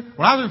honest with you?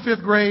 When I was in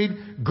 5th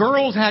grade,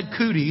 girls had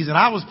cooties and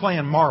I was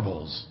playing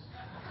marbles.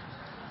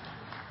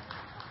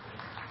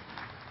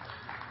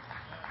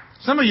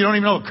 Some of you don't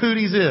even know what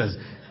cooties is.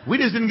 We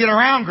just didn't get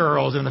around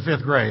girls in the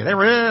 5th grade. They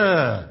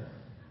were,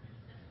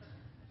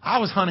 I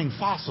was hunting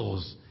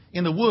fossils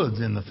in the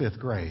woods in the 5th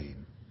grade.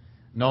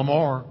 No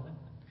more.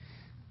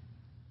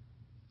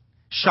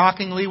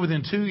 Shockingly,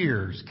 within 2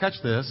 years, catch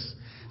this,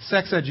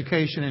 sex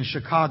education in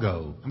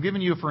Chicago. I'm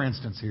giving you a for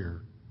instance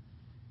here.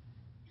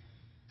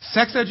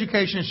 Sex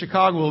education in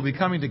Chicago will be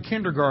coming to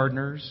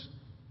kindergartners,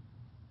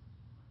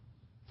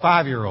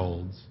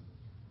 5-year-olds,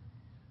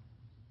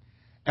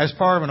 as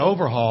part of an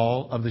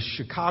overhaul of the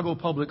Chicago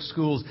Public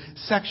Schools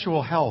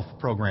sexual health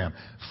program.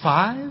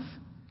 5?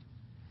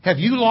 Have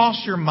you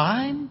lost your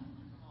mind?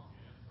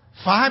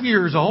 5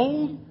 years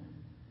old?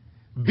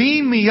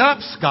 Beam me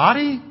up,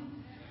 Scotty.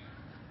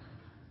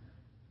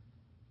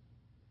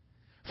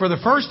 For the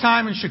first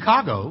time in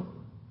Chicago,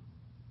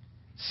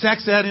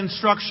 sex ed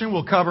instruction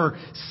will cover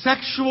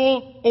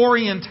sexual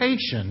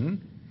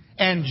orientation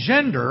and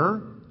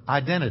gender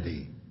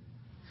identity.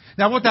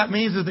 Now what that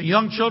means is that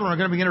young children are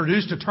going to be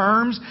introduced to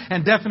terms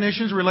and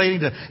definitions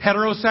relating to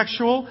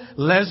heterosexual,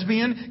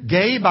 lesbian,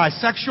 gay,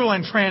 bisexual,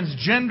 and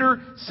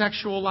transgender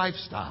sexual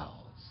lifestyles.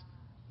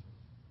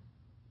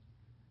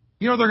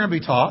 You know what they're going to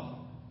be taught?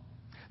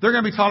 They're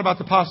going to be taught about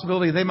the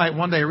possibility they might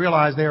one day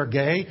realize they are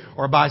gay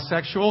or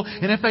bisexual.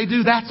 And if they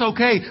do, that's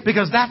okay,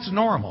 because that's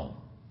normal.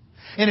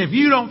 And if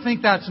you don't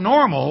think that's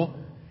normal,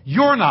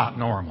 you're not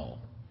normal.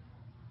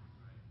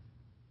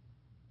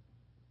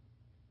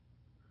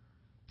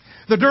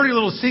 The dirty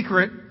little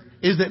secret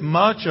is that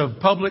much of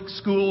public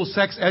school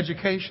sex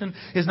education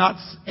is not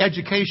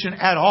education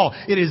at all.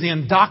 It is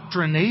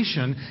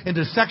indoctrination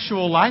into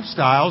sexual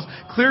lifestyles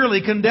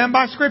clearly condemned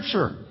by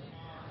Scripture.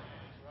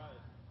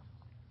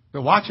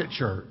 But watch it,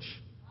 church.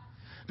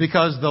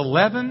 Because the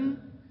leaven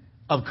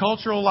of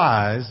cultural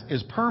lies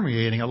is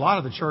permeating a lot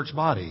of the church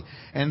body.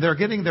 And they're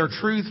getting their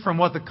truth from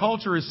what the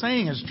culture is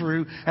saying is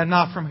true and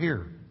not from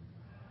here.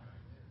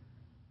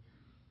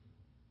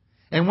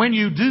 And when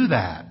you do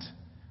that,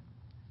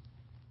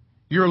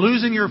 you're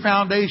losing your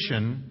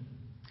foundation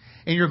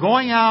and you're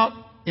going out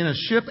in a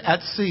ship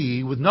at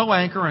sea with no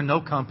anchor and no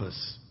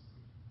compass.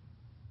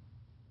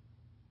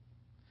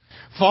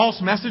 False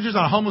messages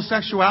on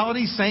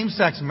homosexuality,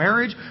 same-sex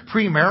marriage,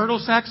 premarital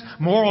sex,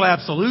 moral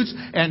absolutes,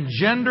 and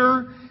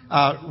gender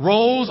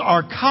roles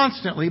are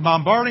constantly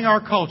bombarding our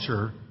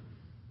culture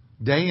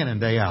day in and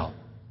day out.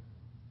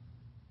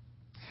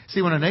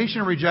 See, when a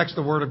nation rejects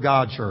the Word of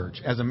God,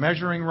 church, as a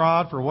measuring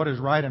rod for what is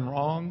right and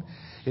wrong,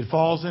 it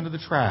falls into the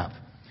trap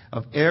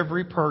of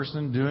every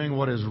person doing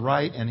what is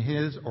right in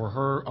his or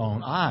her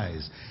own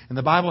eyes. And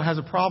the Bible has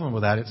a problem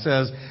with that. It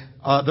says,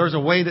 there's a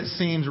way that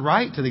seems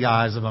right to the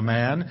eyes of a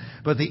man,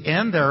 but the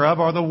end thereof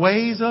are the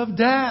ways of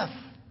death.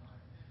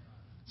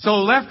 So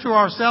left to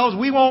ourselves,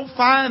 we won't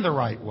find the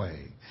right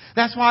way.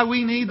 That's why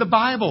we need the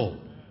Bible.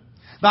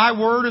 Thy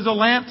word is a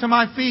lamp to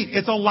my feet.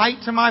 It's a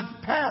light to my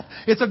path.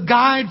 It's a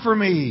guide for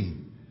me.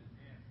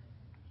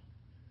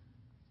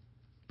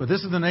 But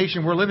this is the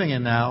nation we're living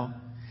in now.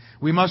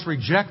 We must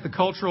reject the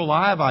cultural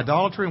lie of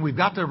idolatry, and we've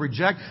got to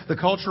reject the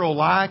cultural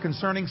lie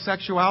concerning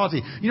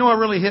sexuality. You know what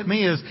really hit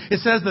me is,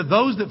 it says that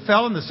those that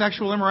fell into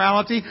sexual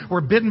immorality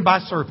were bitten by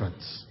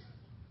serpents.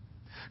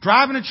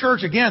 Driving to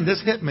church, again,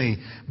 this hit me.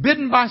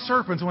 Bitten by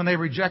serpents when they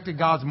rejected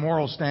God's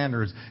moral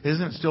standards.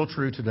 Isn't it still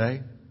true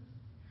today?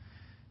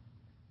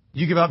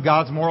 You give up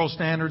God's moral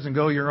standards and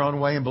go your own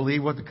way and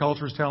believe what the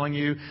culture is telling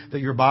you, that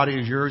your body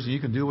is yours and you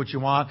can do what you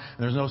want, and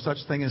there's no such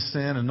thing as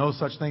sin and no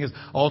such thing as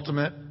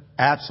ultimate,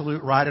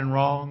 absolute right and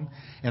wrong.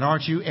 And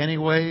aren't you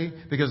anyway,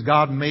 because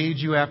God made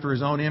you after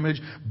His own image,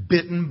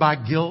 bitten by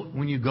guilt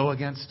when you go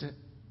against it?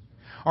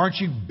 Aren't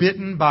you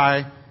bitten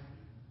by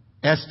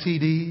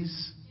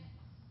STDs?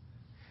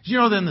 Did you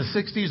know that in the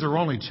 60s there were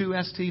only 2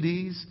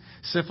 STDs,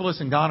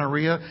 syphilis and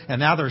gonorrhea, and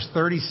now there's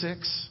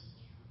 36?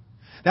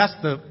 That's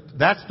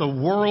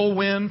the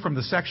whirlwind from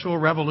the sexual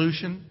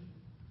revolution.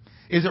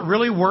 Is it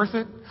really worth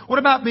it? What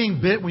about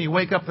being bit when you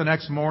wake up the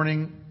next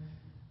morning,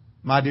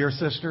 my dear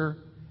sister,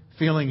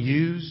 feeling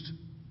used,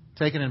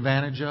 taken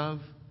advantage of?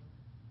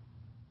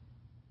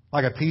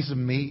 Like a piece of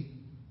meat,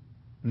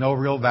 no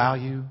real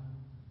value?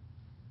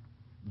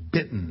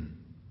 Bitten.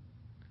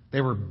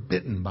 They were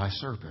bitten by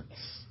serpents.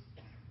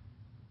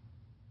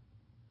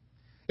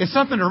 It's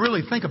something to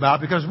really think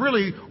about, because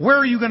really, where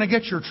are you going to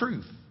get your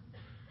truth?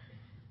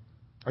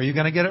 Are you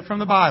going to get it from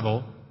the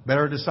Bible?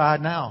 Better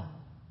decide now.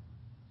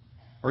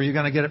 Or are you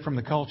going to get it from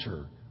the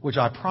culture, which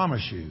I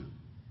promise you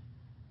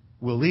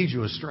will lead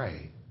you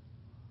astray?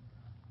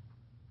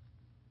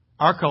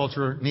 Our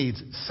culture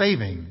needs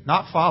saving,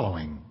 not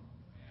following.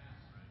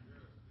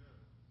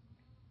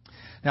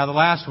 Now the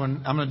last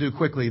one, I'm going to do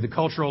quickly, the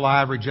cultural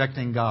lie of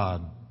rejecting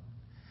God.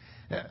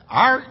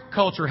 Our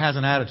culture has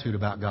an attitude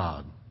about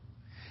God.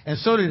 And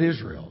so did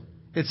Israel.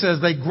 It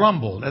says they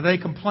grumbled and they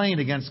complained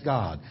against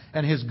God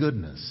and His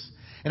goodness.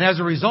 And as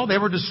a result, they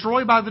were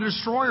destroyed by the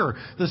destroyer.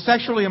 The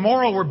sexually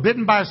immoral were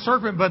bitten by a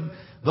serpent, but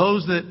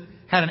those that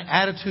had an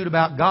attitude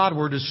about God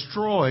were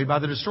destroyed by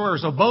the destroyer.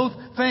 So both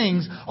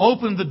things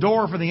opened the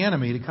door for the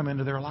enemy to come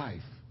into their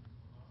life.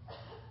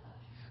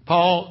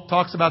 Paul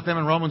talks about them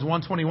in Romans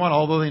 1:21.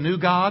 Although they knew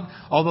God,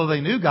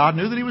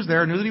 knew that He was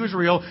there, knew that He was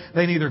real,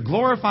 they neither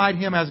glorified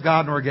Him as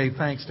God nor gave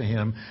thanks to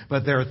Him.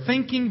 But their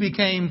thinking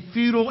became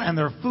futile and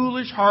their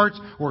foolish hearts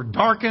were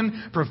darkened.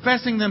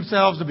 Professing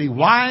themselves to be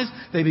wise,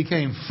 they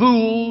became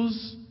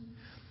fools.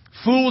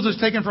 Fools is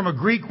taken from a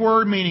Greek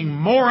word meaning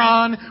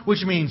moron,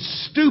 which means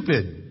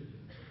stupid.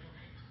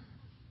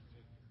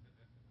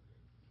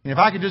 And if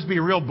I could just be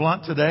real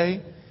blunt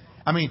today,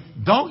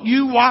 don't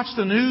you watch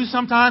the news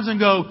sometimes and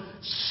go,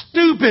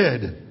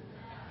 stupid?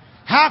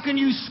 How can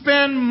you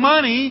spend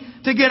money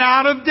to get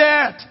out of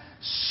debt?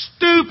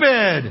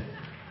 Stupid.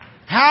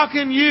 How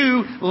can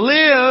you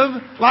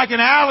live like an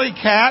alley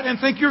cat and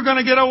think you're going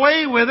to get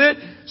away with it?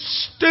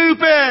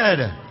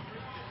 Stupid.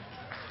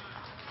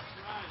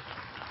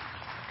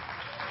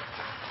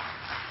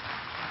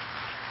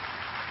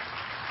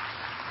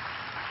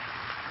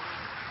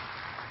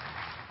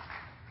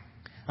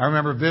 I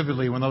remember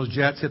vividly when those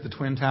jets hit the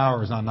Twin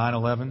Towers on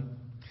 9/11.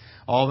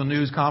 All the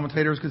news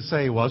commentators could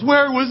say was,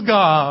 where was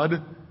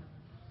God?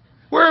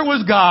 Where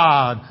was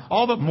God?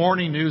 All the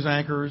morning news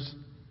anchors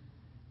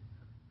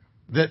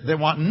that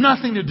want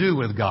nothing to do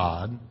with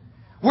God.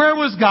 Where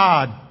was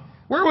God?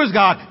 Where was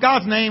God?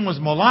 God's name was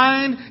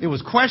maligned. It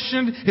was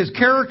questioned. His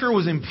character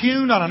was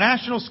impugned on a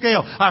national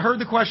scale. I heard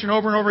the question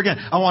over and over again.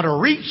 I want to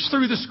reach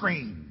through the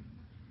screen.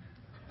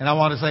 And I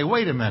want to say,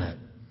 wait a minute.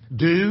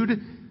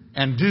 Dude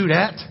and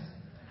dudette,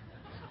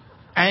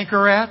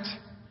 anchorette,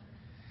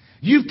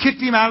 you've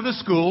kicked him out of the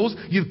schools.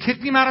 You've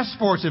kicked him out of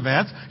sports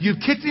events. You've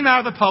kicked him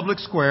out of the public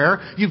square.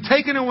 You've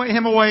taken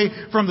him away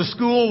from the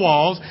school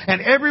walls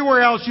and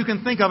everywhere else you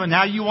can think of. And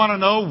now you want to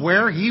know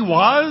where he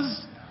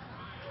was?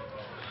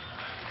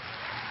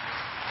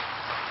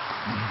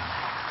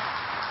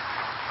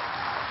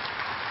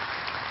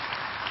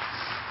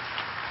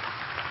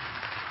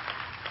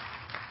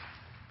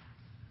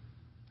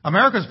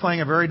 America's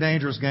playing a very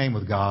dangerous game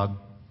with God.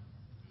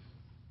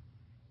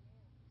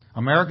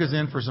 America's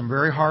in for some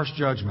very harsh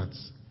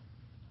judgments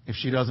if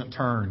she doesn't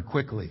turn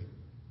quickly.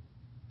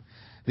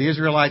 The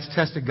Israelites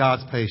tested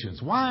God's patience.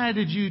 Why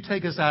did you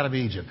take us out of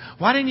Egypt?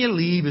 Why didn't you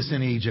leave us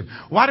in Egypt?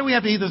 Why do we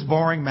have to eat this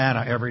boring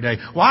manna every day?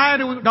 Why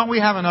don't we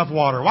have enough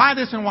water? Why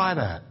this and why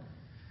that?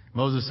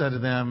 Moses said to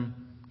them,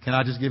 can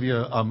I just give you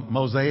a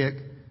Mosaic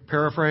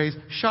paraphrase?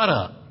 Shut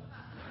up.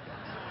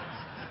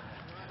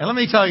 And let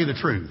me tell you the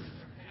truth.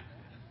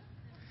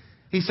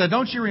 He said,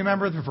 don't you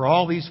remember that for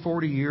all these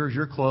 40 years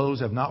your clothes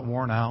have not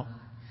worn out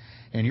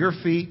and your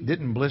feet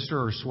didn't blister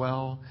or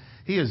swell?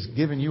 He has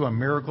given you a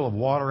miracle of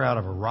water out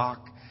of a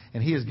rock,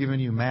 and He has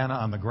given you manna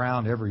on the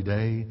ground every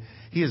day.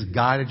 He has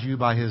guided you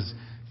by His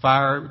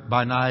fire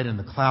by night and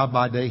the cloud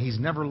by day. He's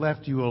never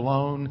left you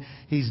alone.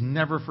 He's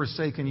never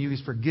forsaken you.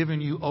 He's forgiven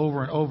you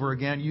over and over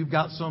again. You've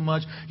got so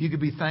much you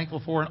could be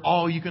thankful for, and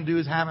all you can do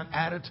is have an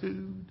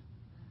attitude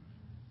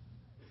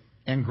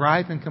and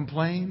gripe and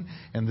complain,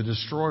 and the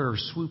destroyer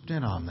swooped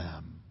in on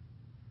them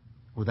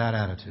with that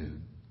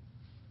attitude.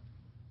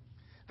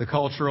 The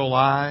cultural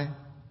lie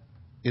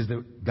is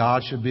that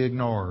God should be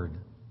ignored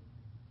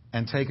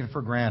and taken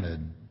for granted,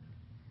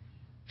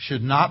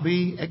 should not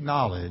be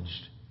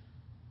acknowledged,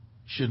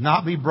 should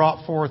not be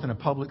brought forth in a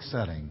public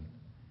setting.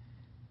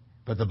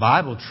 But the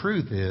Bible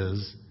truth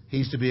is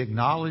He's to be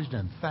acknowledged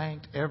and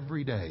thanked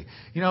every day.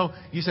 You know,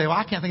 you say, well,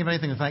 I can't think of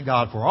anything to thank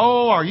God for.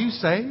 Oh, are you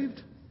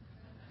saved?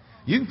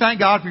 You can thank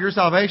God for your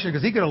salvation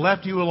because He could have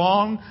left you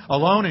alone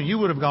and you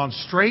would have gone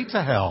straight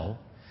to hell.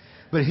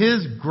 But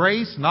His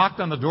grace knocked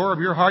on the door of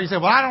your heart. You say,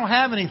 well, I don't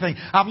have anything.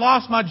 I've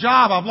lost my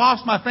job. I've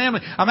lost my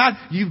family.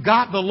 You've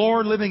got the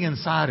Lord living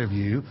inside of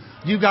you.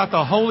 You've got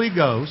the Holy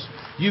Ghost.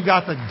 You've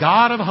got the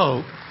God of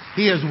hope.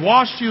 He has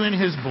washed you in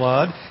His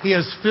blood. He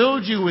has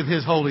filled you with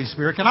His Holy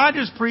Spirit. Can I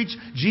just preach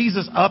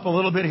Jesus up a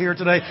little bit here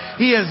today?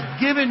 He has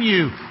given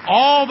you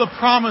all the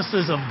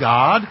promises of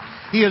God.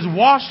 He has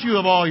washed you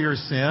of all your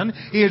sin.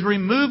 He has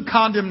removed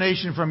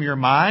condemnation from your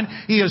mind.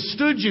 He has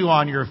stood you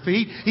on your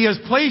feet. He has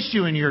placed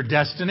you in your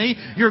destiny.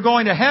 You're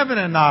going to heaven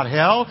and not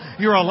hell.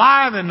 You're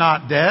alive and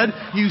not dead.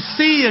 You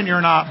see and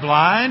you're not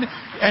blind.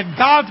 And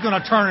God's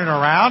going to turn it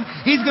around.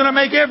 He's going to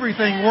make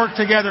everything work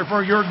together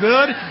for your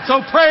good.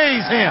 So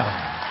praise Him.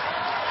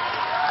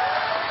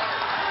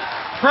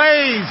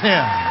 Praise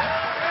Him.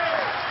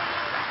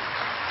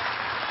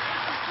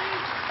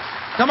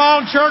 Come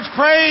on, church,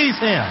 praise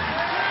Him.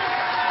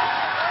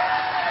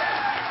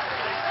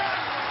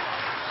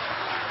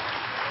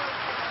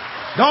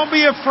 Don't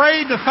be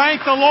afraid to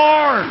thank the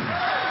Lord.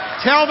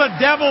 Tell the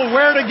devil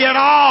where to get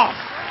off.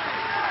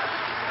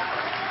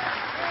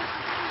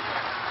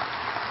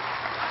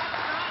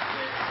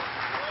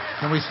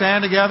 Can we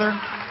stand together?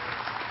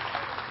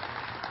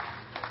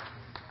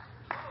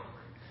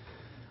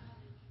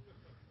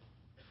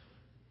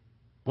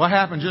 What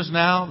happened just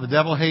now, the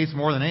devil hates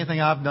more than anything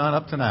I've done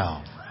up to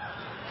now.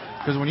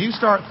 Because when you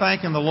start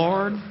thanking the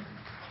Lord,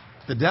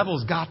 the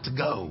devil's got to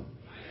go.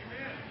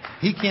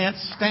 He can't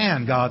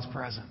stand God's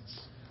presence.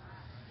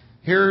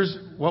 Here's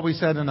what we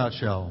said in a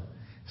nutshell.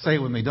 Say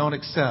it with me. Don't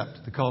accept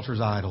the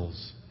culture's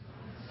idols.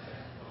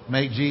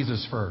 Make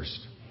Jesus first.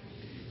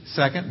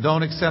 Second,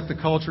 don't accept the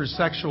culture's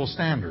sexual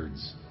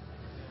standards.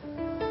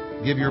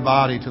 Give your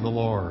body to the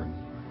Lord.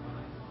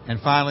 And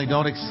finally,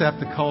 don't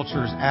accept the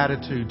culture's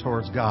attitude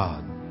towards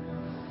God.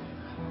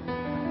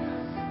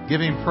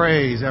 Give Him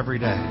praise every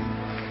day.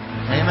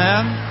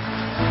 Amen?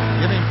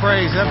 Give Him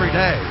praise every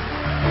day.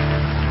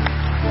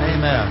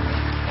 Amen.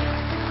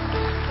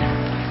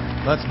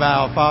 Let's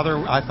bow. Father,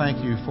 I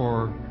thank You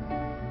for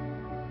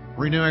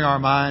renewing our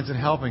minds and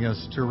helping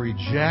us to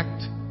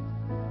reject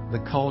the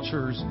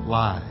culture's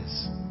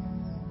lies,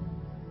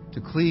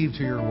 to cleave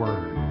to Your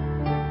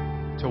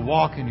Word, to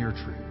walk in Your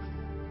truth.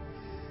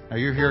 Now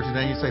you're here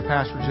today and you say,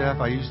 Pastor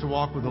Jeff, I used to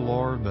walk with the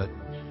Lord, but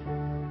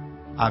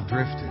I've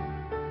drifted.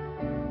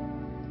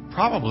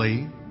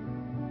 Probably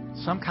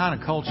some kind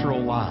of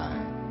cultural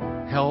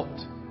lie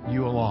helped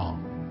you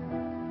along.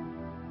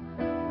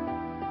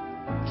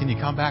 Can you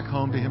come back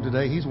home to Him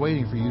today? He's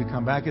waiting for you to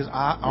come back. His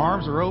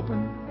arms are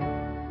open.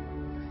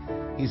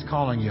 He's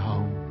calling you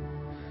home.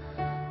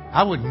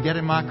 I wouldn't get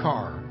in my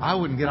car. I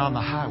wouldn't get on the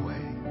highway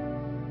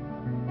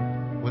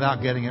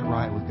without getting it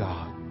right with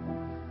God.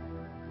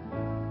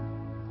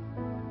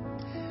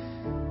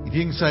 If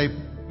you can say,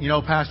 you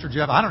know, Pastor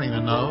Jeff, I don't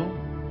even know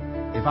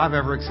if I've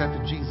ever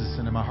accepted Jesus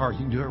into my heart.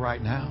 You can do it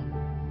right now.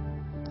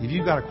 If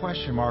you've got a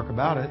question mark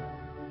about it,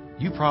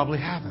 you probably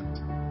haven't.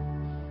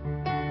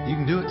 You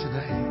can do it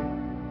today.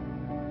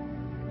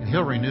 And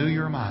He'll renew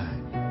your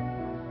mind,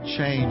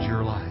 change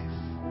your life.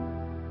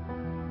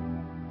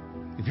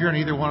 If you're in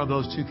either one of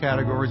those two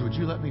categories, would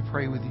you let me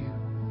pray with you?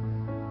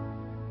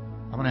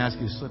 I'm going to ask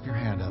you to slip your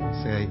hand up and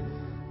say,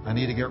 I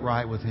need to get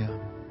right with Him.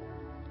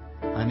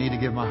 I need to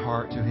give my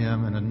heart to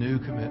Him in a new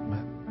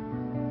commitment.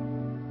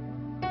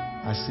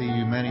 I see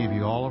you, many of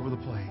you, all over the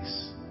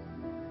place.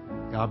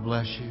 God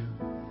bless you.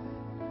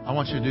 I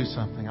want you to do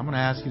something. I'm going to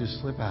ask you to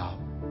slip out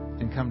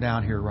and come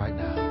down here right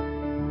now.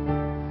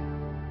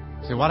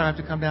 Say, why do I have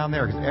to come down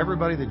there? Because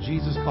everybody that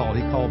Jesus called,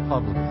 He called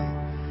publicly.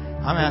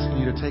 I'm asking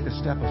you to take a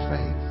step of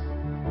faith.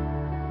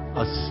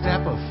 A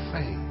step of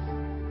faith.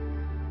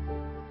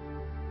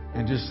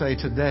 And just say,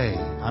 today,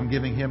 I'm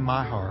giving Him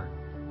my heart.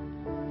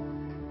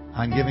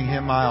 I'm giving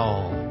Him my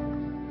all.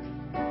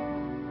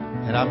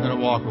 And I'm going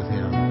to walk with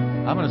Him.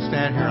 I'm going to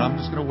stand here and I'm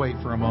just going to wait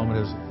for a moment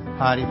as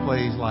Heidi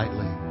plays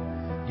lightly.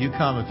 You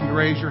come. If you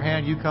raise your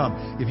hand, you come.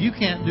 If you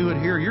can't do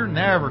it here, you're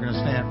never going to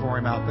stand for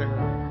Him out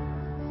there.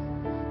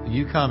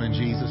 You come in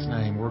Jesus'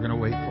 name. We're going to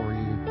wait for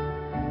you.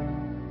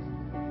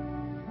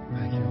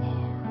 Thank you,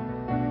 Lord.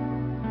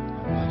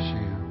 God bless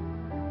you.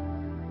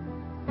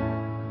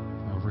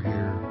 Over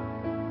here.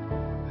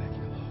 Thank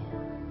you,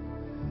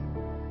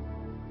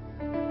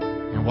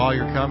 Lord. And while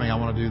you're coming, I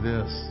want to do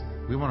this.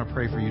 We want to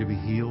pray for you to be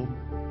healed.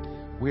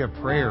 We have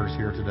prayers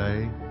here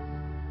today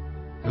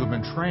who have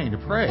been trained to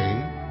pray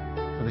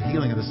for the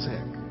healing of the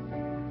sick.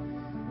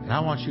 And I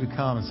want you to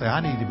come and say, I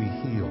need to be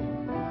healed.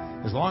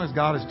 As long as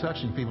God is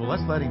touching people,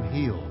 let's let Him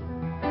heal.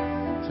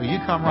 So you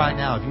come right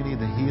now if you need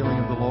the healing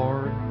of the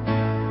Lord.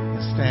 And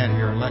stand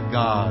here and let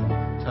God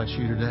touch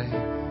you today.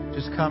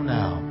 Just come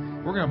now.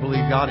 We're going to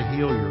believe God to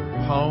heal your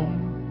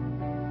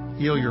home,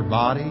 heal your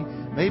body,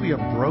 maybe a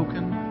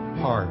broken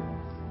heart.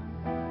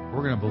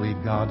 We're going to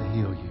believe God to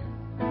heal you.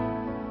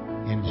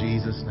 In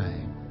Jesus'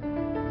 name.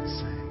 Let's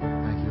sing.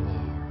 Thank you.